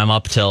game. I'm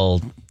up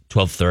till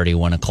 12:30,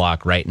 1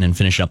 o'clock, writing and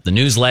finishing up the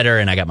newsletter,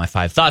 and I got my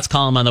 5 Thoughts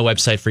column on the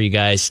website for you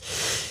guys.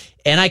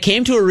 And I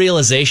came to a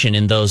realization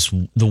in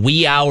the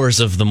wee hours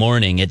of the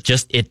morning.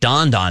 It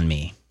dawned on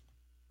me.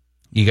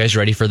 You guys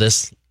ready for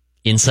this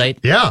insight?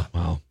 Yeah.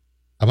 Wow.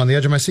 I'm on the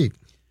edge of my seat.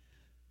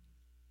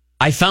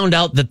 I found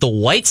out that the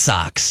White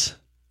Sox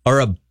are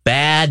a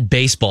bad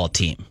baseball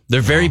team.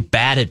 They're very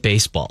bad at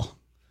baseball.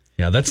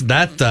 Yeah,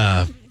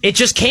 that. It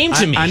just came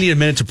to me. I need a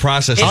minute to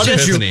process How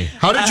this did epiphany.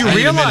 you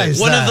realize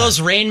One that? of those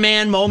Rain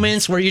Man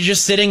moments where you're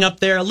just sitting up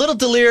there a little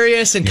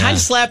delirious and kind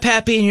of slap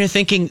happy, and you're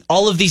thinking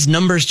all of these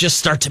numbers just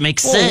start to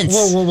make sense.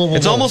 Whoa.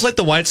 It's almost like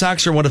the White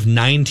Sox are one of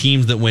 9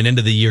 teams that went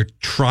into the year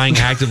trying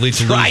actively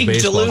to lose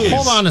baseball games.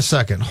 Hold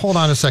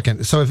on a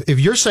second. So if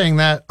you're saying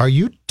that, are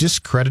you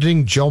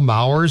discrediting Joe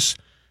Mauer's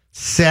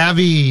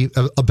savvy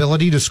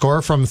ability to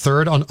score from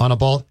third on a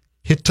ball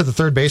hit to the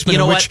third baseman,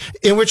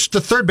 in which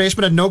the third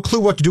baseman had no clue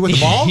what to do with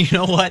the ball? You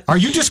know what? Are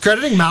you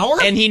discrediting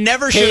Mauer? And he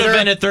never should have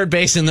been at third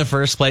base in the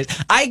first place.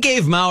 I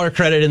gave Mauer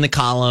credit in the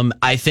column.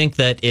 I think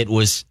that it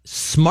was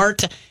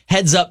smart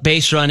heads-up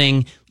base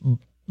running,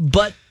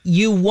 but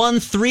you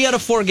won 3 out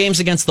of 4 games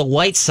against the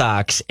White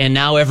Sox, and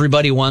now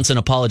everybody wants an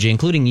apology,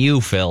 including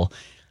you, Phil.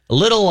 A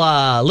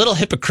little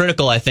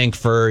hypocritical, I think,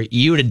 for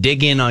you to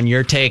dig in on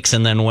your takes,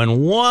 and then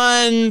when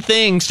one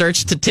thing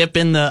starts to tip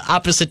in the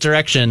opposite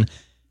direction,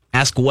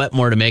 ask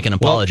Wetmore to make an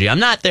apology. I'm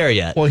not there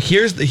yet. Well,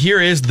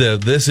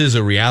 this is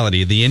a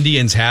reality. The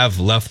Indians have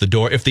left the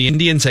door. If the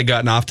Indians had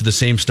gotten off to the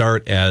same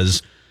start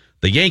as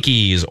the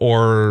Yankees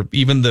or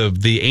even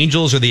the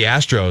Angels or the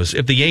Astros,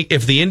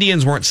 if the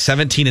Indians weren't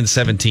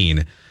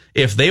 17-17,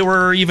 if they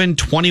were even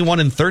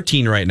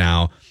 21-13 right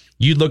now,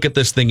 you'd look at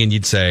this thing and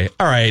you'd say,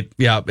 all right,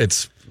 yeah,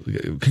 it's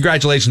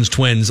congratulations,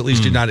 Twins. At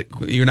least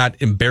you're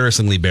not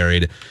embarrassingly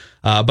buried.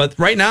 But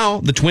right now,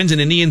 the Twins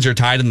and Indians are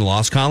tied in the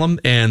loss column,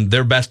 and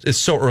their best. It's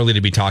so early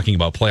to be talking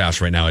about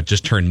playoffs right now. It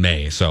just turned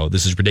May, so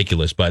this is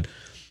ridiculous. But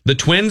the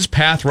Twins'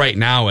 path right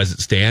now, as it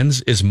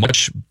stands, is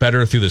much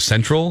better through the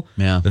Central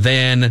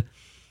than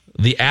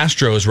the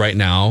Astros right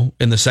now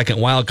in the second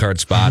wild card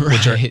spot,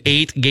 which are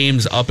 8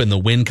 games up in the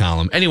win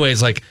column.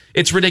 Anyways,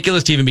 it's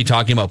ridiculous to even be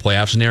talking about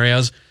playoff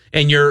scenarios.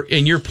 And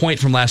your point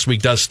from last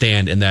week does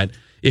stand in that.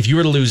 If you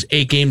were to lose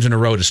 8 games in a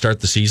row to start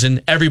the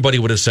season, everybody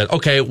would have said,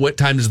 okay, what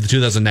time does the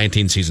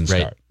 2019 season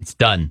start? Right. It's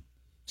done.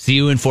 See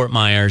you in Fort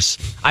Myers.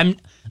 I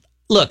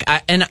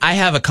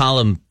have a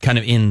column kind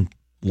of in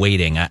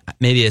waiting.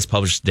 Maybe it's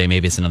published today,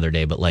 maybe it's another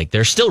day, but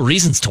there's still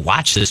reasons to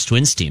watch this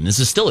Twins team. This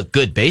is still a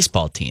good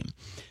baseball team.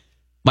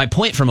 My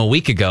point from a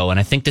week ago, and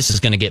I think this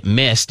is going to get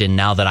missed, and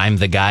now that I'm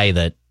the guy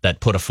that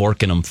put a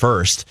fork in them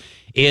first,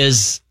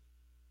 is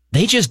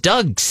they just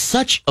dug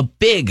such a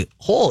big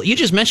hole. You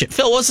just mentioned,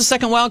 Phil, what was the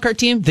second wildcard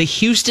team? The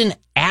Houston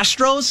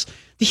Astros?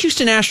 The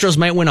Houston Astros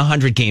might win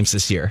 100 games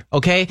this year,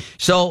 okay?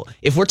 So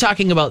if we're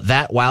talking about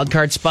that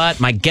wildcard spot,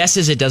 my guess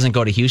is it doesn't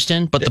go to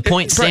Houston, but the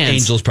point stands.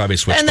 Angels probably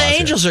switch and the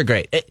Angels are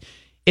great.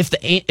 If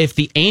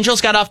the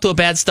Angels got off to a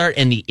bad start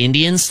and the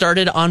Indians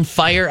started on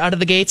fire out of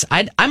the gates,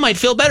 I might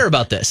feel better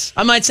about this.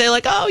 I might say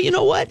oh, you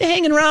know what?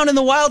 Hanging around in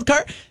the wild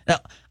card. Now,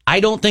 I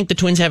don't think the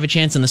Twins have a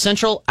chance in the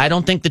Central. I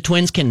don't think the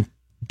Twins can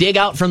dig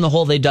out from the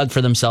hole they dug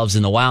for themselves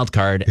in the wild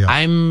card. Yeah.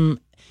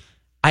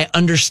 I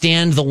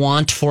understand the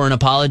want for an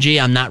apology.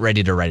 I'm not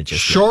ready to write it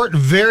just short,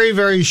 very,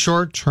 very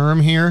short term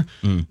here.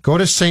 Go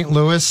to St.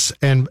 Louis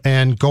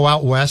and go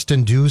out west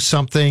and do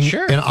something,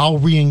 and I'll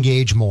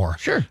re-engage more.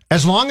 Sure.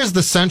 As long as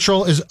the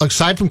Central is,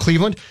 aside from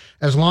Cleveland,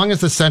 as long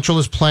as the Central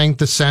is playing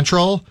the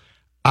Central,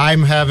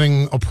 I'm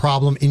having a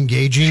problem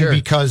engaging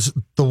because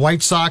the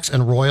White Sox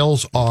and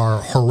Royals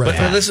are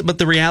horrific. But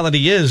the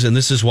reality is, and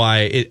this is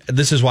why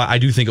I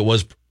do think it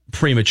was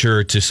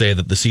premature to say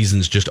that the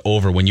season's just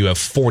over when you have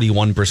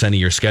 41% of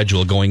your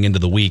schedule going into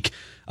the week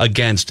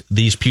against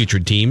these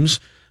putrid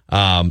teams.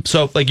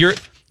 So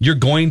you're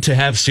going to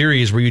have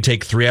series where you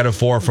take 3 out of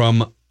 4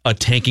 from a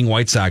tanking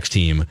White Sox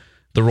team.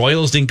 The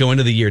Royals didn't go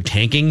into the year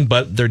tanking,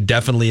 but they're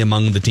definitely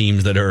among the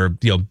teams that are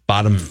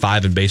bottom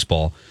 5 in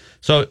baseball.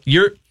 So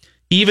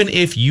even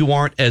if you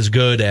aren't as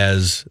good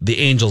as the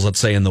Angels, let's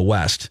say in the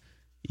West,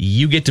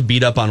 you get to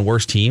beat up on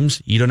worse teams.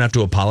 You don't have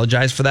to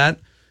apologize for that.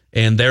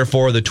 And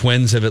therefore, the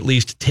Twins have at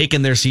least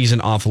taken their season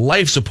off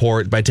life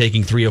support by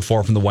taking 3 of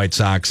 4 from the White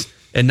Sox.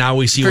 And now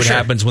we see what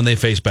happens when they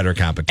face better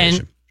competition.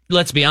 And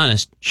let's be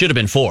honest, should have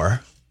been 4.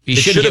 You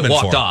should have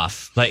walked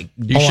off. You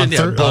could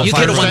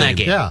have won that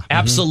game. Yeah.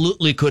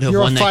 Absolutely could have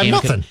won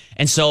that game.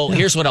 And so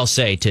here's what I'll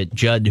say to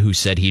Judd, who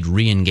said he'd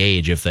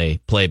re-engage if they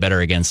play better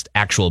against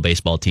actual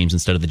baseball teams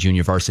instead of the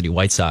junior varsity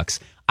White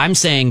Sox. I'm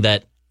saying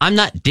that I'm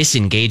not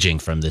disengaging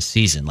from this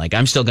season.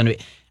 I'm still going to be...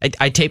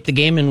 I taped the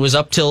game and was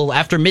up till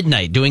after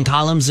midnight doing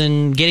columns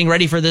and getting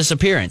ready for this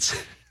appearance.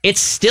 It's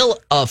still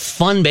a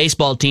fun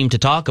baseball team to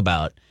talk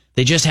about.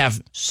 They just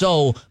have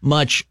so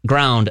much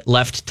ground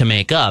left to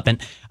make up.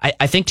 And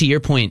I think to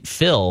your point,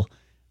 Phil,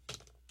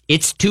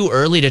 it's too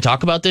early to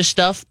talk about this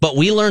stuff, but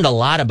we learned a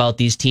lot about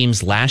these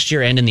teams last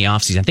year and in the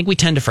offseason. I think we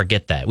tend to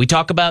forget that. We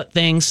talk about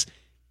things,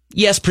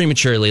 yes,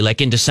 prematurely.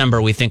 Like in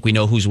December, we think we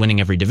know who's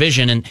winning every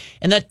division, and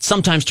that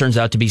sometimes turns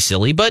out to be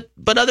silly, but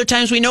other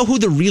times we know who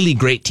the really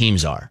great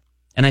teams are.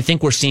 And I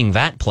think we're seeing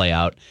that play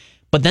out.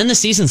 But then the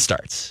season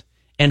starts,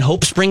 and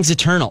hope springs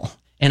eternal.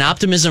 And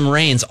optimism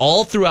reigns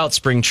all throughout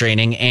spring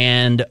training,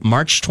 and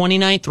March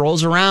 29th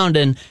rolls around,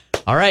 and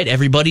all right,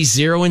 everybody's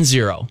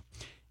 0-0.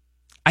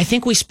 I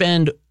think we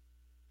spend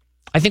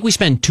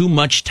too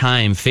much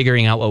time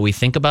figuring out what we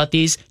think about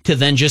these to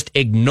then just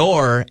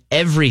ignore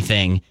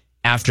everything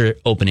after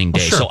opening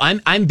day. Sure. So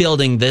I'm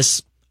building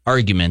this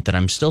argument that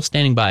I'm still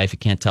standing by. If you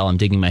can't tell, I'm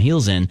digging my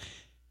heels in.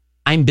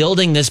 I'm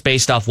building this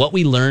based off what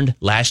we learned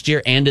last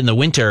year and in the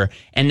winter,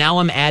 and now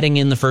I'm adding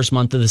in the first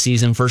month of the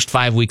season, first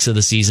 5 weeks of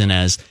the season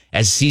as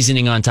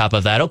seasoning on top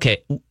of that.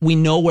 Okay, we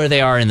know where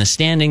they are in the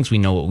standings. We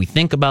know what we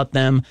think about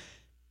them.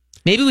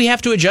 Maybe we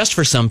have to adjust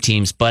for some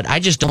teams, but I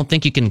just don't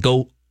think you can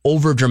go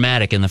over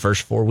dramatic in the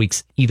first 4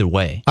 weeks either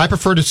way. I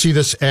prefer to see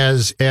this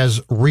as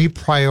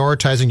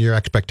reprioritizing your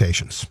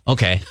expectations.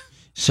 Okay.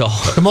 So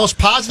the most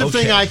positive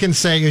thing I can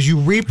say is you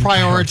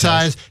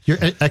reprioritize your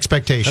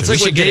expectations. We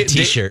should get a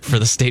T-shirt for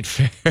the state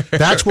fair.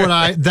 That's what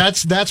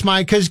that's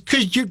my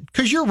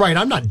because you're right.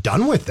 I'm not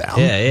done with them.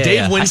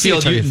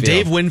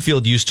 Dave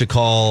Winfield used to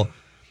call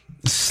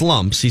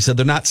slumps. He said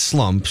they're not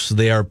slumps;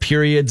 they are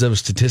periods of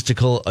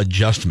statistical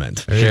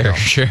adjustment.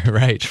 Sure,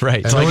 right.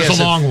 And so there's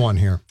a long one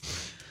here.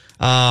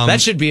 That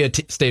should be a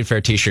State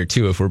Fair T-shirt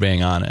too, if we're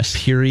being honest.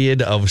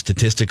 Period of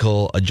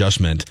statistical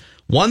adjustment.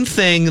 One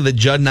thing that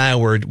Judd and I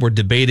were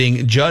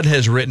debating, Judd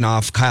has written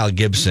off Kyle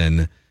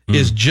Gibson,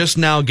 is just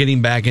now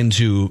getting back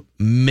into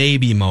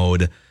maybe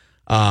mode.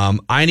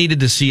 I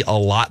needed to see a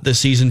lot this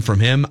season from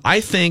him. I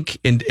think,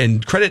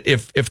 and credit,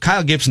 if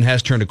Kyle Gibson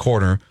has turned a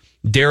corner,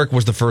 Derek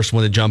was the first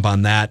one to jump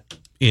on that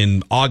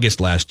in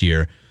August last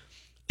year.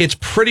 It's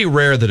pretty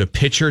rare that a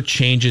pitcher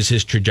changes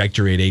his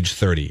trajectory at age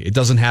 30. It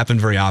doesn't happen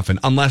very often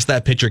unless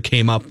that pitcher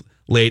came up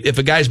late. If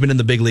a guy's been in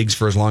the big leagues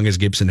for as long as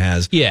Gibson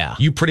has,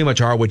 you pretty much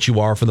are what you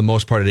are for the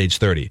most part at age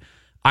 30.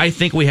 I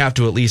think we have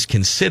to at least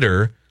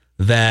consider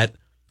that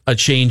a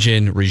change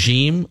in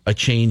regime, a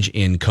change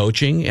in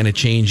coaching, and a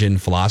change in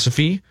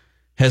philosophy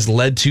has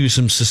led to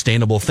some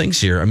sustainable things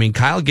here. I mean,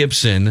 Kyle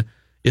Gibson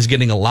is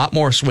getting a lot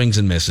more swings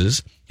and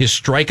misses. His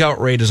strikeout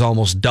rate is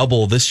almost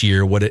double this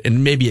year,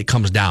 and maybe it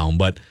comes down,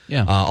 but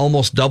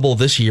almost double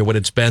this year what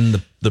it's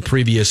been the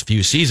previous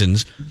few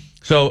seasons.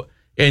 So,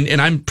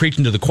 and I'm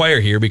preaching to the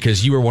choir here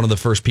because you were one of the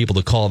first people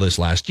to call this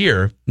last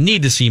year.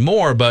 Need to see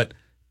more, but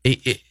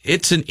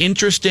it's an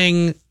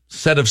interesting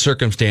set of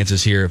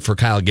circumstances here for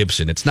Kyle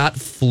Gibson. It's not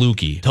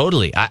fluky.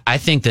 Totally. I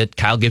think that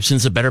Kyle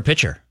Gibson's a better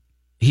pitcher.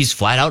 He's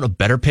flat out a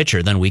better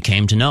pitcher than we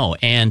came to know.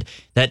 And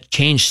that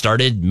change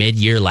started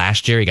mid-year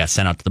last year. He got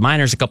sent out to the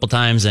minors a couple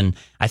times, and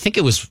I think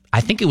it was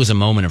a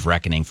moment of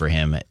reckoning for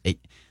him. I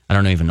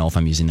don't even know if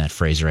I'm using that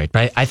phrase right,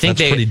 but I think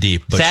that's pretty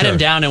deep. But sat him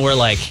down and we're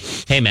like,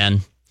 "Hey,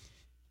 man,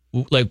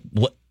 like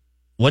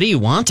what do you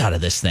want out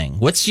of this thing?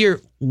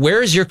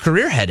 Where is your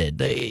career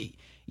headed?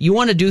 You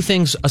want to do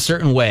things a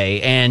certain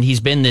way," and he's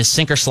been this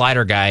sinker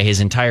slider guy his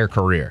entire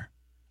career.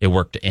 It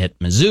worked at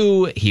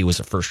Mizzou. He was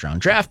a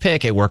first-round draft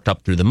pick. It worked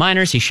up through the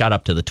minors. He shot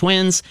up to the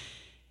Twins.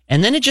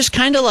 And then it just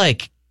kind of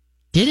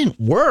didn't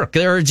work.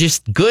 There are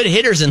just good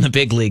hitters in the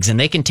big leagues, and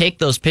they can take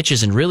those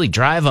pitches and really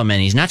drive them, and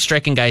he's not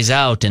striking guys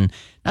out. And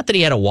not that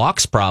he had a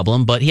walks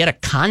problem, but he had a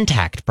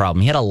contact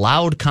problem. He had a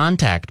loud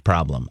contact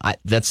problem.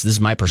 This is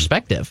my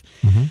perspective.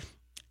 Mm-hmm.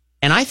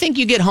 And I think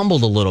you get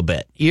humbled a little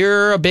bit.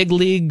 You're a big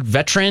league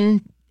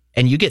veteran,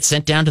 and you get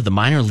sent down to the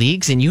minor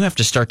leagues, and you have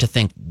to start to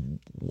think,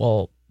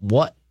 well,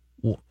 what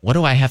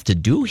do I have to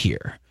do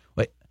here?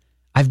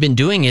 I've been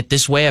doing it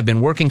this way. I've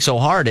been working so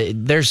hard.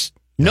 There's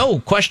no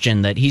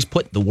question that he's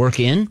put the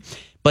work in,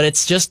 but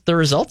it's just the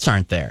results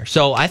aren't there.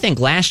 So I think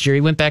last year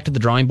he went back to the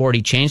drawing board.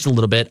 He changed a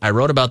little bit. I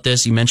wrote about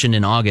this. You mentioned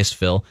in August,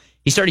 Phil.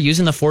 He started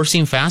using the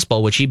four-seam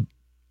fastball, which he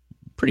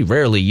pretty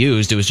rarely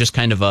used. It was just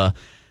kind of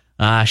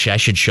I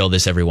should show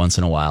this every once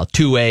in a while,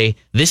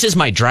 this is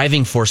my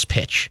driving force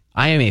pitch.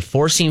 I am a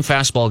four-seam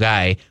fastball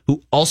guy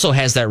who also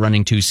has that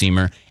running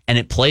two-seamer, and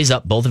it plays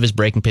up both of his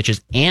breaking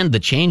pitches and the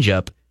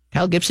changeup.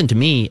 Kyle Gibson, to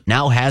me,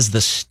 now has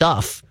the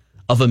stuff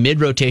of a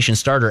mid-rotation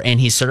starter,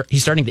 and he's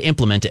starting to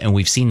implement it, and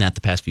we've seen that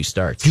the past few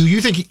starts. Do you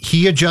think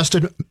he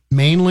adjusted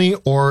mainly,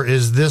 or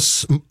is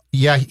this,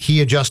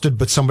 he adjusted,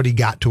 but somebody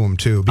got to him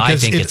too? Because I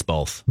think it's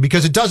both.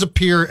 Because it does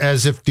appear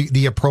as if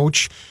the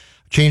approach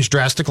changed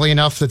drastically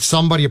enough that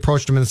somebody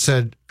approached him and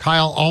said,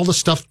 Kyle, all the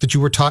stuff that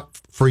you were taught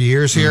for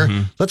years here,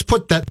 let's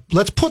put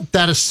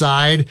that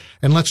aside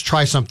and let's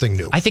try something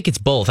new. I think it's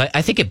both.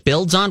 I think it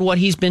builds on what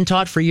he's been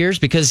taught for years,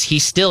 because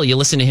you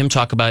listen to him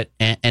talk about,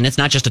 and it's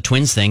not just a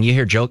Twins thing. You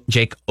hear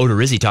Jake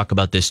Odorizzi talk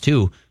about this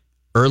too.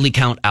 Early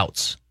count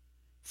outs.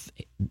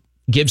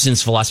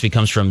 Gibson's philosophy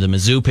comes from the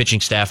Mizzou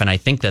pitching staff, and I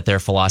think that their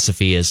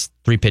philosophy is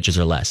 3 pitches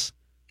or less.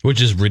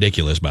 Which is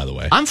ridiculous, by the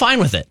way. I'm fine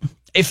with it.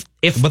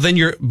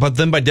 But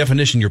then by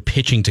definition you're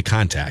pitching to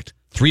contact.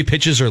 3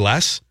 pitches or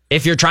less?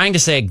 If you're trying to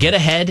say get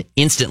ahead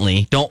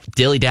instantly, don't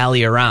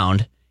dilly-dally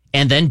around,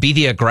 and then be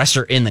the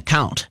aggressor in the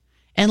count.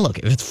 And look,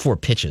 if it's 4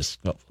 pitches,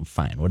 well,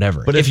 fine,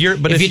 whatever. But if you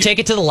take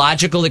it to the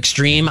logical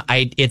extreme,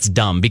 it's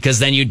dumb, because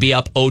then you'd be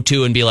up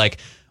 0-2 and be like,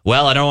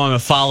 well, I don't want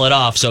to foul it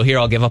off, so here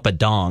I'll give up a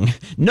dong.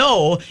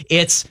 No,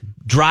 it's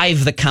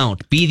drive the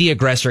count, be the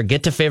aggressor,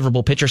 get to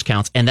favorable pitchers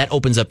counts, and that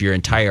opens up your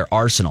entire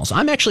arsenal. So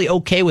I'm actually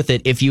okay with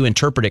it if you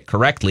interpret it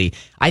correctly.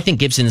 I think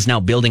Gibson is now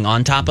building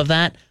on top of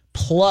that,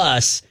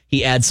 Plus,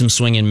 he adds some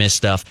swing and miss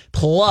stuff.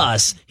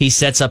 Plus, he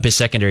sets up his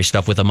secondary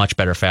stuff with a much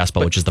better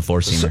fastball, which is the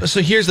four-seamer.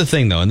 So here's the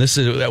thing, though, and this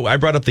is I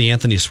brought up the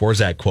Anthony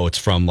Swarzak quotes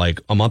from like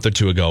a month or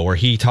two ago, where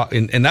he talked,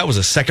 and that was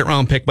a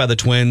second-round pick by the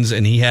Twins,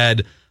 and he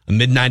had a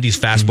mid-90s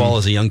fastball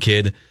as a young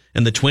kid,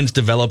 and the Twins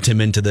developed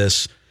him into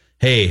this.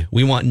 Hey,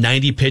 we want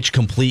 90-pitch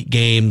complete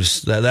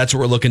games. That's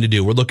what we're looking to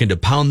do. We're looking to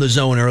pound the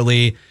zone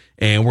early,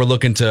 and we're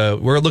looking to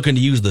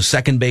use the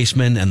second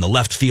baseman and the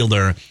left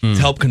fielder to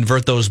help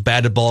convert those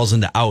batted balls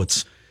into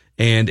outs.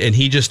 And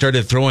he just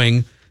started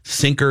throwing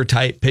sinker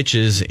type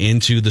pitches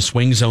into the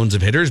swing zones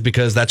of hitters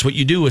because that's what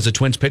you do as a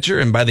Twins pitcher.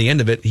 And by the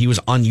end of it, he was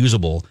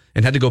unusable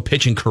and had to go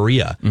pitch in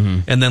Korea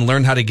and then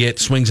learn how to get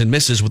swings and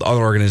misses with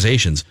other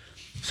organizations.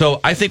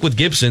 So I think with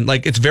Gibson,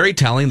 like, it's very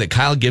telling that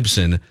Kyle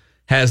Gibson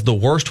has the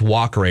worst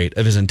walk rate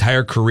of his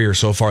entire career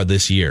so far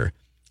this year.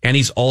 And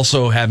he's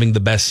also having the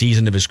best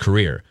season of his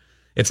career.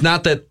 It's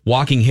not that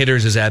walking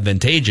hitters is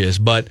advantageous,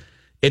 but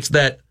it's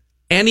that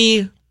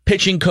any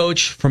pitching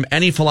coach from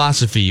any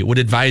philosophy would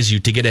advise you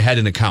to get ahead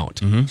in the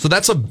count. So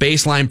that's a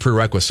baseline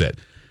prerequisite.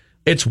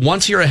 It's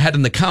once you're ahead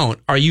in the count,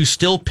 are you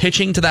still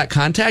pitching to that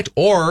contact?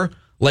 Or,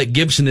 like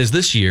Gibson is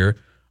this year,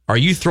 are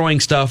you throwing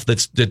stuff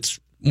that's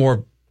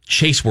more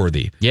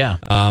chase-worthy? Yeah.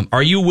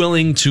 Are you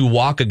willing to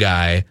walk a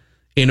guy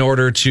in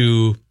order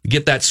to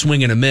get that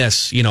swing and a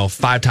miss,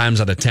 5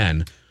 times out of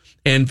 10?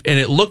 And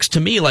it looks to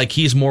me like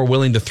he's more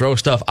willing to throw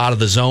stuff out of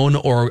the zone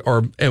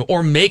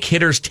or make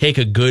hitters take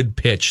a good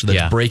pitch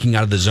that's breaking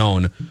out of the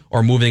zone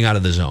or moving out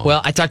of the zone.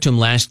 Well, I talked to him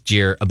last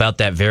year about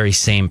that very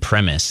same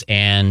premise,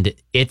 and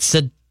it's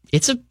a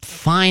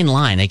fine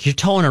line. Like, you're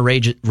towing a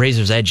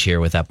razor's edge here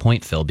with that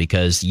point, Phil,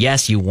 because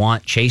yes, you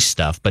want chase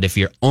stuff, but if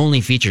you're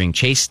only featuring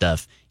chase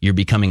stuff, you're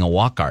becoming a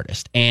walk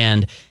artist.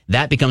 And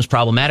that becomes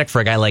problematic for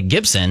a guy like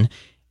Gibson.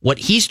 What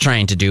he's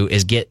trying to do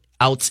is get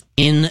outs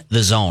in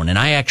the zone, and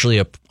I actually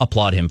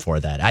applaud him for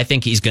that. I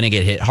think he's going to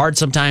get hit hard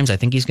sometimes. I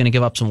think he's going to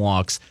give up some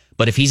walks.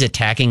 But if he's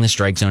attacking the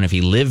strike zone, if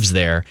he lives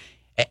there,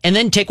 and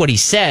then take what he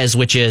says,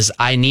 which is,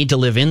 I need to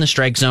live in the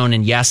strike zone,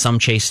 and yes, some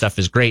chase stuff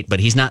is great, but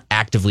he's not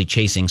actively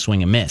chasing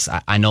swing and miss.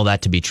 I know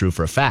that to be true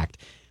for a fact.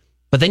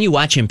 But then you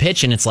watch him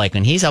pitch, and it's like,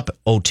 when he's up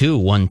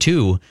 0-2,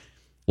 1-2,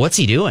 what's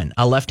he doing?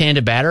 A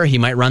left-handed batter, he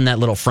might run that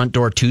little front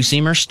door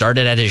two-seamer, start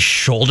it at his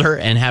shoulder,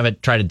 and have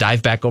it try to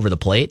dive back over the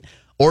plate.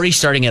 Or he's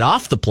starting it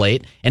off the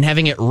plate and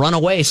having it run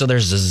away, so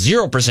there's a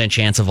 0%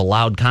 chance of a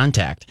loud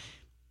contact.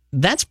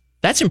 That's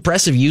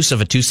impressive use of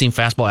a two-seam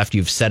fastball after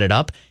you've set it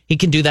up. He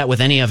can do that with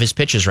any of his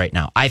pitches right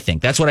now, I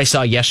think. That's what I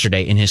saw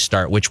yesterday in his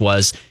start, which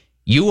was,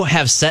 you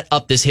have set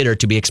up this hitter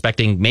to be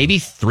expecting maybe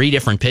 3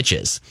 different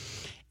pitches.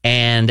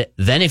 And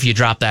then if you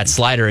drop that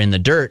slider in the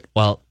dirt,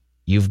 well,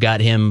 you've got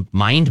him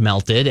mind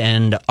melted,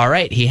 and all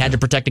right, he had to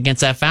protect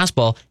against that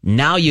fastball.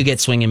 Now you get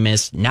swing and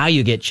miss. Now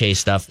you get chase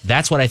stuff.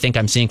 That's what I think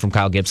I'm seeing from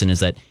Kyle Gibson, is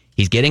that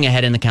he's getting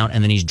ahead in the count,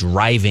 and then he's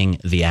driving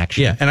the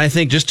action. Yeah, and I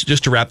think just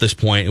to wrap this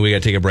point, we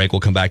got to take a break.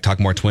 We'll come back, talk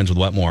more Twins with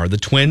Wetmore. The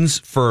Twins,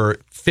 for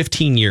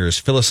 15 years,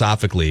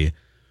 philosophically,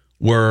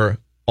 were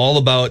all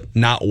about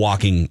not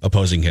walking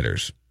opposing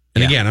hitters.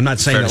 And again, I'm not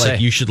saying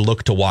that you should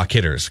look to walk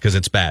hitters, because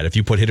it's bad. If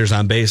you put hitters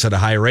on base at a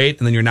high rate,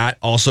 and then you're not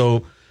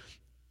also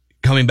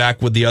coming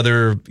back with the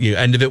other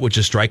end of it, which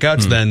is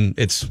strikeouts, then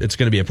it's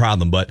going to be a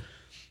problem. But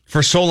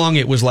for so long,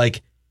 it was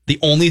like the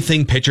only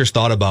thing pitchers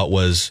thought about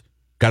was,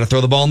 got to throw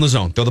the ball in the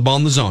zone, got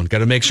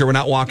to make sure we're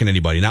not walking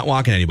anybody.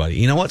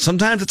 You know what?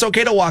 Sometimes it's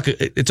okay to walk.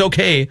 It's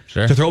okay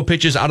to throw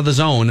pitches out of the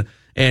zone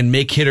and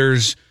make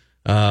hitters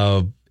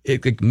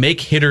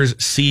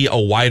see a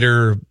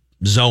wider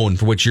zone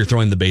for which you're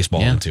throwing the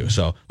baseball into.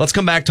 So let's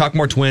come back, talk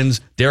more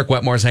Twins. Derek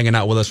Wetmore's hanging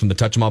out with us from the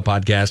Touch 'Em All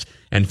podcast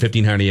and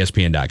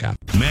 1500ESPN.com.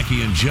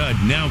 Mackey and Judd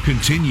now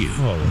continue.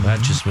 Oh, well,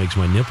 that just makes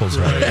my nipples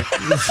hard.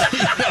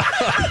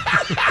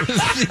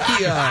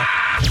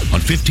 On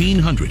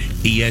 1500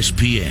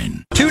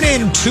 ESPN. Tune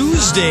in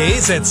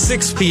Tuesdays at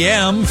 6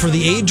 p.m. for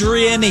the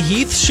Adrian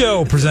Heath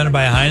Show, presented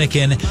by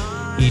Heineken.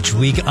 Each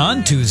week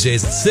on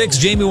Tuesdays at 6,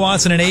 Jamie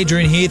Watson and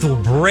Adrian Heath will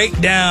break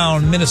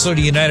down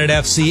Minnesota United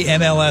FC,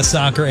 MLS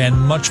soccer, and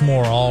much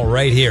more, all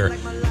right here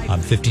on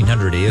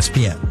 1500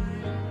 ESPN.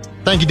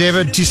 Thank you,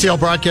 David. TCL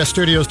Broadcast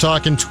Studios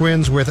talking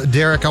Twins with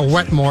Derek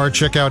Wetmore.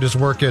 Check out his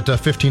work at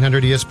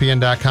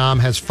 1500ESPN.com.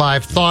 Has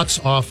 5 thoughts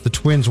off the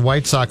Twins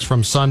White Sox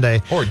from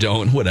Sunday. Or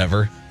don't,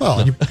 whatever.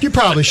 Well, you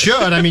probably should.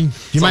 I mean,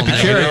 you might be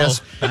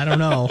curious. I don't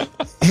know.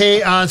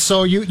 Hey,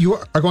 so you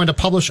are going to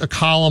publish a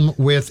column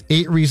with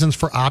 8 reasons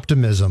for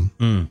optimism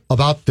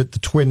about the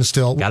Twins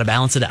still. Got to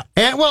balance it out.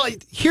 And, well,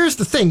 here's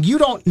the thing. You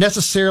don't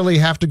necessarily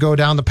have to go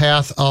down the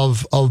path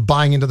of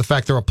buying into the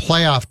fact they're a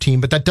playoff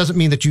team, but that doesn't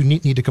mean that you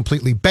need to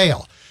completely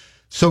bail.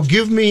 So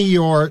give me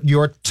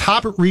your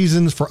top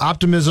reasons for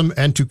optimism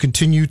and to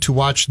continue to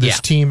watch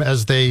this team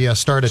as they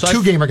start a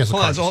 2-game against the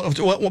Cardinals.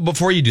 Hold on,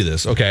 before you do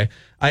this, okay,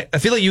 I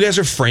feel like you guys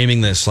are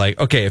framing this like,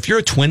 okay, if you're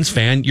a Twins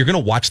fan, you're going to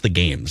watch the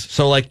games.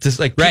 So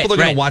people are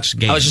going to watch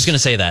games. I was just going to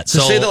say that.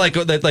 To say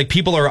that like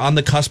people are on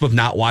the cusp of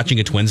not watching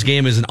a Twins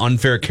game is an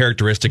unfair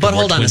characteristic of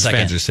where Twins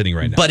fans are sitting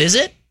right now. But is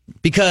it?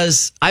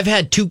 Because I've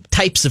had 2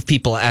 types of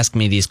people ask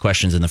me these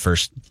questions in the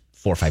first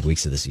 4 or 5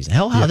 weeks of the season.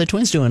 Hell, how are the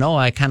Twins doing? Oh,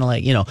 I kind of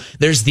like,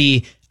 there's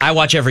I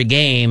watch every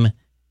game.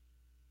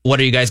 What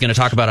are you guys going to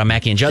talk about on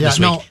Mackie and Judd this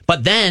week?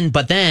 But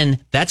then,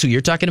 that's who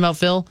you're talking about,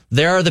 Phil.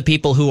 There are the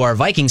people who are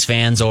Vikings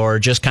fans or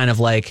just kind of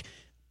like,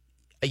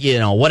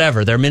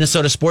 whatever. They're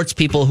Minnesota sports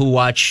people who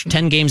watch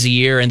 10 games a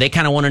year and they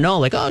kind of want to know,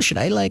 like, oh, do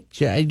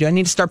I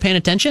need to start paying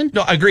attention?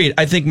 No, agreed.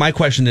 I think my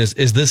question is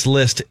this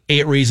list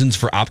 8 reasons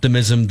for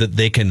optimism that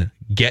they can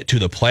get to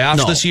the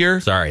playoffs this year?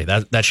 Sorry,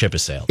 that ship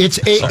has sailed. It's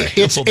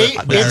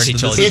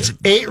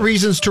 8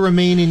 reasons to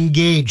remain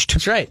engaged.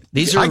 That's right.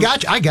 These are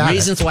I got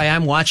reasons why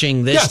I'm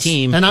watching this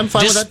team, and I'm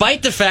fine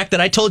despite the fact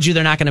that I told you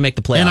they're not going to make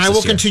the playoffs. And I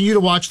will continue to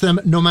watch them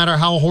no matter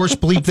how horse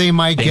bleep they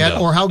might get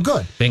or how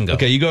good. Bingo.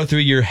 Okay, you go through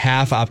your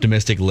half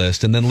optimistic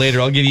list, and then later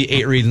I'll give you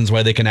 8 reasons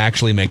why they can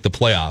actually make the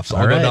playoffs.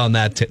 I'll go down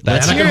that.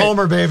 Panic and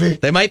Homer, baby.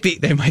 They might be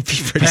pretty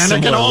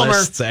Panic similar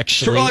lists,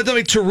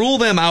 actually. To rule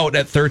them out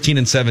at 13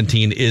 and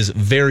 17 is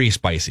very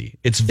spicy.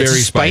 It's very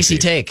spicy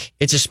take.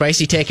 It's a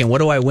spicy take. And what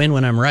do I win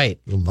when I'm right?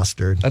 A little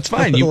mustard. That's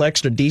fine. A little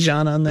extra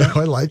Dijon on there.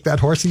 I like that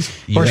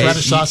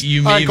horseradish sauce.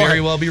 You may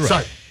very well be right.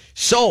 Sorry.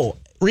 So,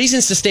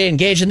 reasons to stay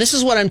engaged. And this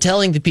is what I'm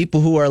telling the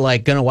people who are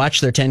like going to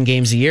watch their 10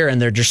 games a year and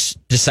they're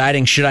just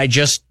deciding, should I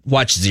just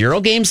watch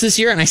 0 games this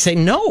year? And I say,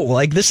 no,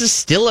 like this is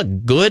still a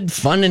good,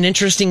 fun, and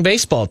interesting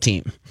baseball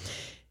team.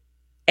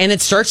 And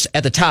it starts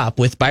at the top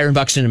with Byron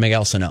Buxton and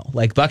Miguel Sano.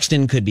 Like,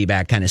 Buxton could be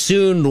back kind of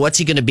soon. What's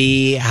he going to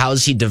be?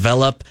 How's he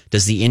develop?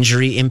 Does the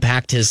injury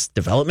impact his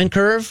development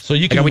curve? So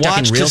you can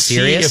watch to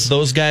see if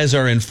those guys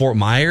are in Fort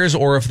Myers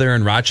or if they're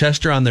in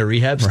Rochester on their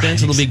rehab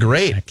stints. It'll be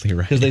great. Exactly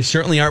right. Because they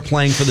certainly aren't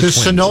playing for the Twins.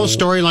 The Sano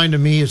storyline to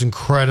me is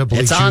incredibly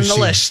juicy. On the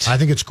list. I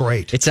think it's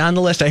great. It's on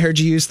the list. I heard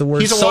you use the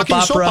word He's a soap walking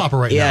opera. soap opera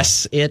right now.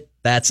 Yes,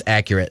 that's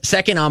accurate.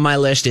 Second on my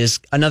list is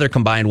another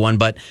combined one,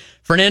 but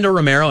Fernando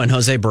Romero and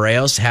Jose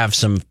Barrios have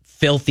some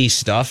filthy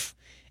stuff.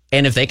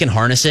 And if they can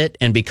harness it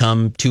and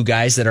become 2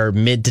 guys that are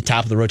mid to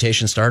top of the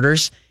rotation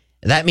starters,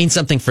 that means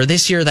something for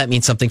this year. That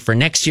means something for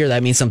next year.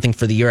 That means something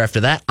for the year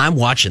after that. I'm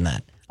watching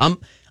that. I'm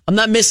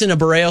not missing a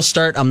Barrios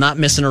start. I'm not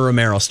missing a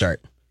Romero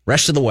start.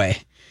 Rest of the way.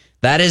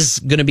 That is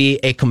going to be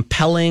a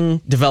compelling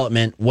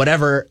development,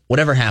 whatever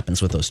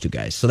happens with those 2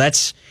 guys. So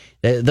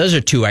those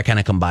are 2. I kind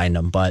of combined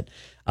them. But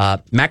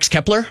Max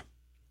Kepler,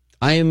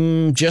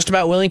 I'm just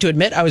about willing to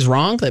admit I was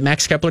wrong that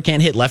Max Kepler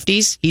can't hit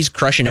lefties. He's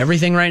crushing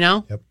everything right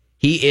now. Yep.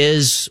 He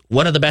is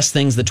one of the best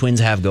things the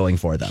Twins have going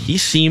for them. He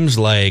seems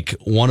like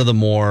one of the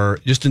more,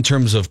 just in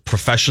terms of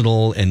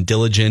professional and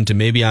diligent, and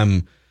maybe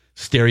I'm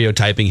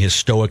stereotyping his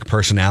stoic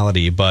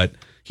personality, but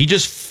he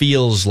just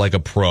feels like a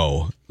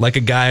pro, like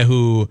a guy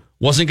who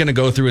wasn't going to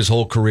go through his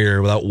whole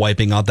career without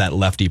wiping out that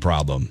lefty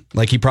problem.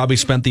 Like he probably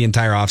spent the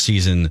entire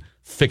offseason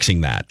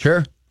fixing that.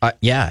 Sure.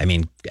 Yeah, I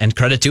mean, and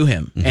credit to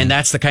him. Mm-hmm. And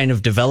that's the kind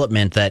of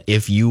development that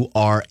if you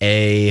are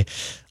like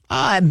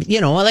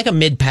a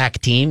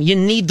mid-pack team, you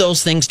need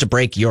those things to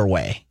break your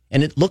way.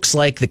 And it looks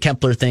like the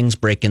Kepler things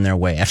break in their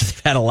way. After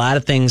they've had a lot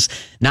of things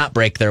not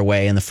break their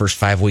way in the first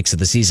 5 weeks of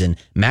the season,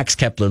 Max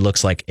Kepler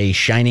looks like a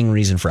shining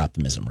reason for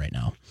optimism right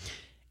now.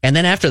 And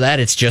then after that,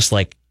 it's just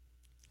like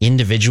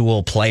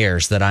individual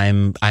players that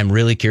I'm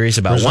really curious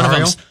about. Rosario? One of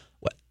them's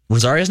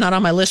Rosario's not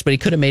on my list, but he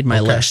could have made my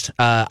list.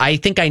 I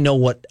think I know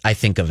what I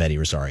think of Eddie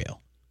Rosario.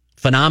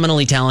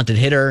 Phenomenally talented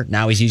hitter.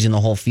 Now he's using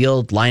the whole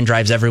field. Line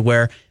drives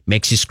everywhere.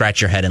 Makes you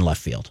scratch your head in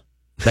left field.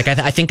 Like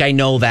I think I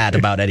know that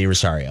about Eddie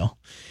Rosario.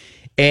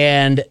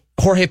 And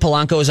Jorge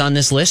Polanco is on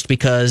this list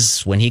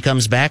because when he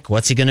comes back,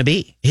 what's he going to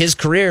be? His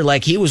career,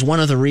 like he was one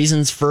of the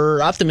reasons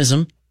for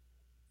optimism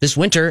this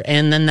winter,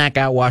 and then that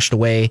got washed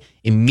away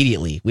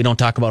immediately. We don't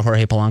talk about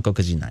Jorge Polanco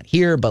because he's not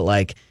here, but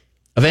like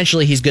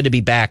eventually he's good to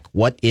be back.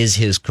 What is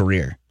his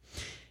career?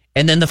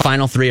 And then the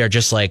final 3 are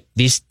just like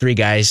these 3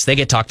 guys. They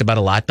get talked about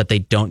a lot, but they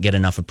don't get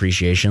enough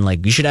appreciation.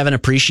 Like you should have an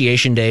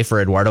appreciation day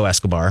for Eduardo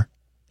Escobar.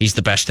 He's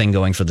the best thing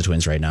going for the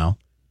Twins right now.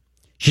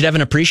 You should have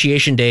an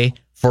appreciation day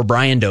for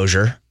Brian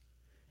Dozier.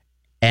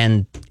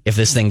 And if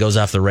this thing goes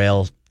off the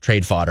rail,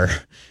 trade fodder.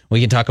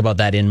 We can talk about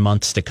that in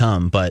months to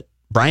come. But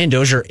Brian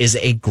Dozier is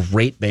a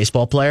great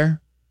baseball player.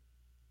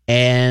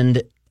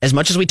 And as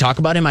much as we talk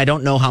about him, I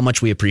don't know how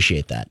much we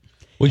appreciate that.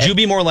 Would you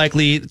be more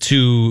likely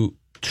to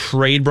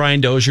trade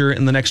Brian Dozier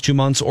in the next 2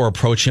 months or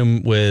approach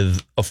him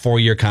with a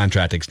 4-year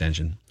contract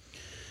extension?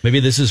 Maybe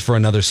this is for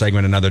another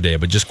segment, another day,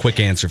 but just quick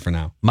answer for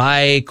now.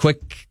 My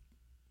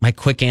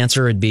quick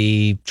answer would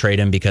be trade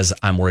him because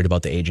I'm worried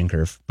about the aging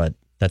curve, but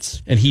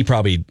and he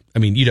probably, I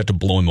mean, you'd have to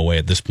blow him away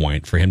at this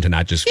point for him to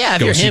not just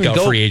go seek out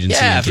free agency.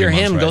 Yeah, if you're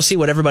him, go see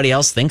what everybody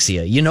else thinks of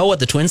you. You know what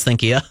the Twins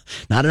think of you.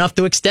 Not enough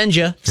to extend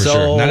you. For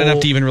sure. Not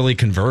enough to even really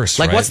converse.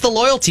 Like, right? What's the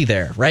loyalty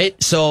there,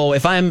 right? So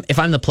if I'm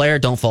the player,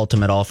 don't fault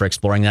him at all for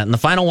exploring that. And the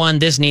final one,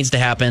 this needs to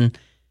happen.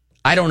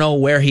 I don't know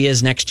where he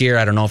is next year.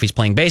 I don't know if he's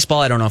playing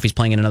baseball. I don't know if he's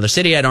playing in another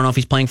city. I don't know if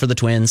he's playing for the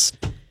Twins.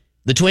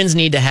 The Twins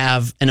need to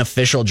have an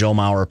official Joe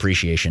Mauer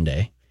appreciation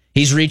day.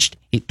 He's reached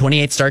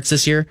 28 starts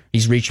this year.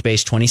 He's reached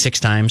base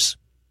 26 times.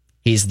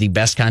 He's the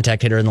best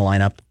contact hitter in the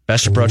lineup,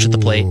 Best approach at the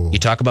plate. You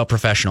talk about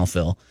professional,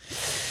 Phil.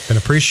 An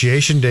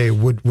appreciation day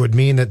would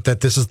mean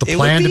that this is the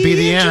plan to be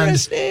the end.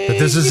 That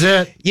this is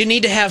it. You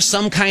need to have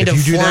some kind of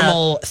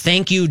formal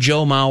thank you,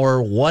 Joe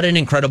Mauer. What an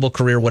incredible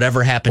career,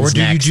 whatever happens next.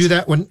 Or do you do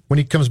that when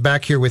he comes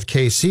back here with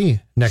KC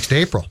next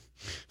April?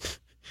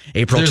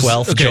 April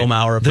 12th, Joe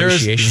Mauer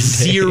Appreciation There's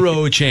Day.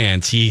 zero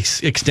chance he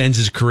extends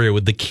his career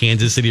with the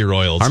Kansas City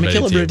Royals. Harmon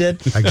Killebrew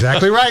did.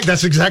 Exactly right.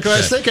 That's exactly what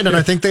I was thinking. And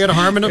I think they had a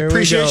Harmon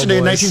Appreciation Day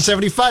in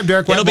 1975,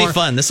 Derek Wetmore. It'll be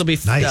fun. This will be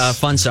Nice.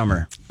 fun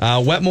summer.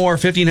 Wetmore,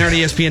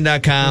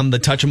 1500ESPN.com, the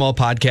Touch 'em All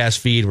podcast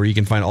feed where you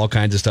can find all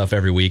kinds of stuff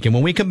every week. And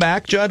when we come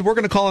back, Judd, we're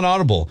going to call an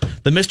audible.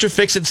 The Mr.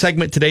 Fix-It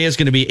segment today is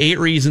going to be 8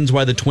 reasons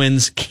why the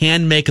Twins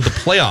can make the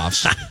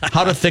playoffs.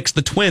 How to fix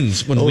the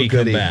Twins when we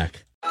come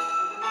back.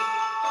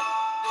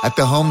 At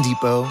the Home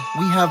Depot,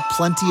 we have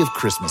plenty of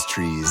Christmas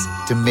trees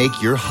to make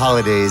your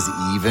holidays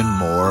even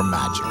more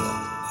magical.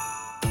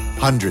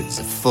 Hundreds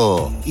of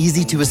full,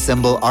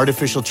 easy-to-assemble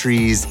artificial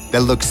trees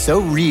that look so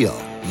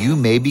real, you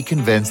may be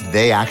convinced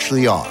they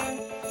actually are.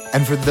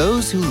 And for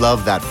those who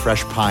love that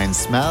fresh pine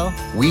smell,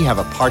 we have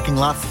a parking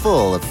lot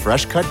full of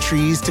fresh-cut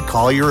trees to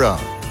call your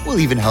own. We'll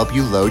even help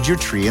you load your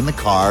tree in the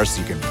car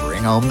so you can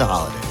bring home the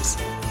holidays.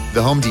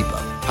 The Home Depot,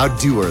 how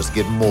doers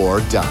get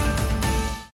more done.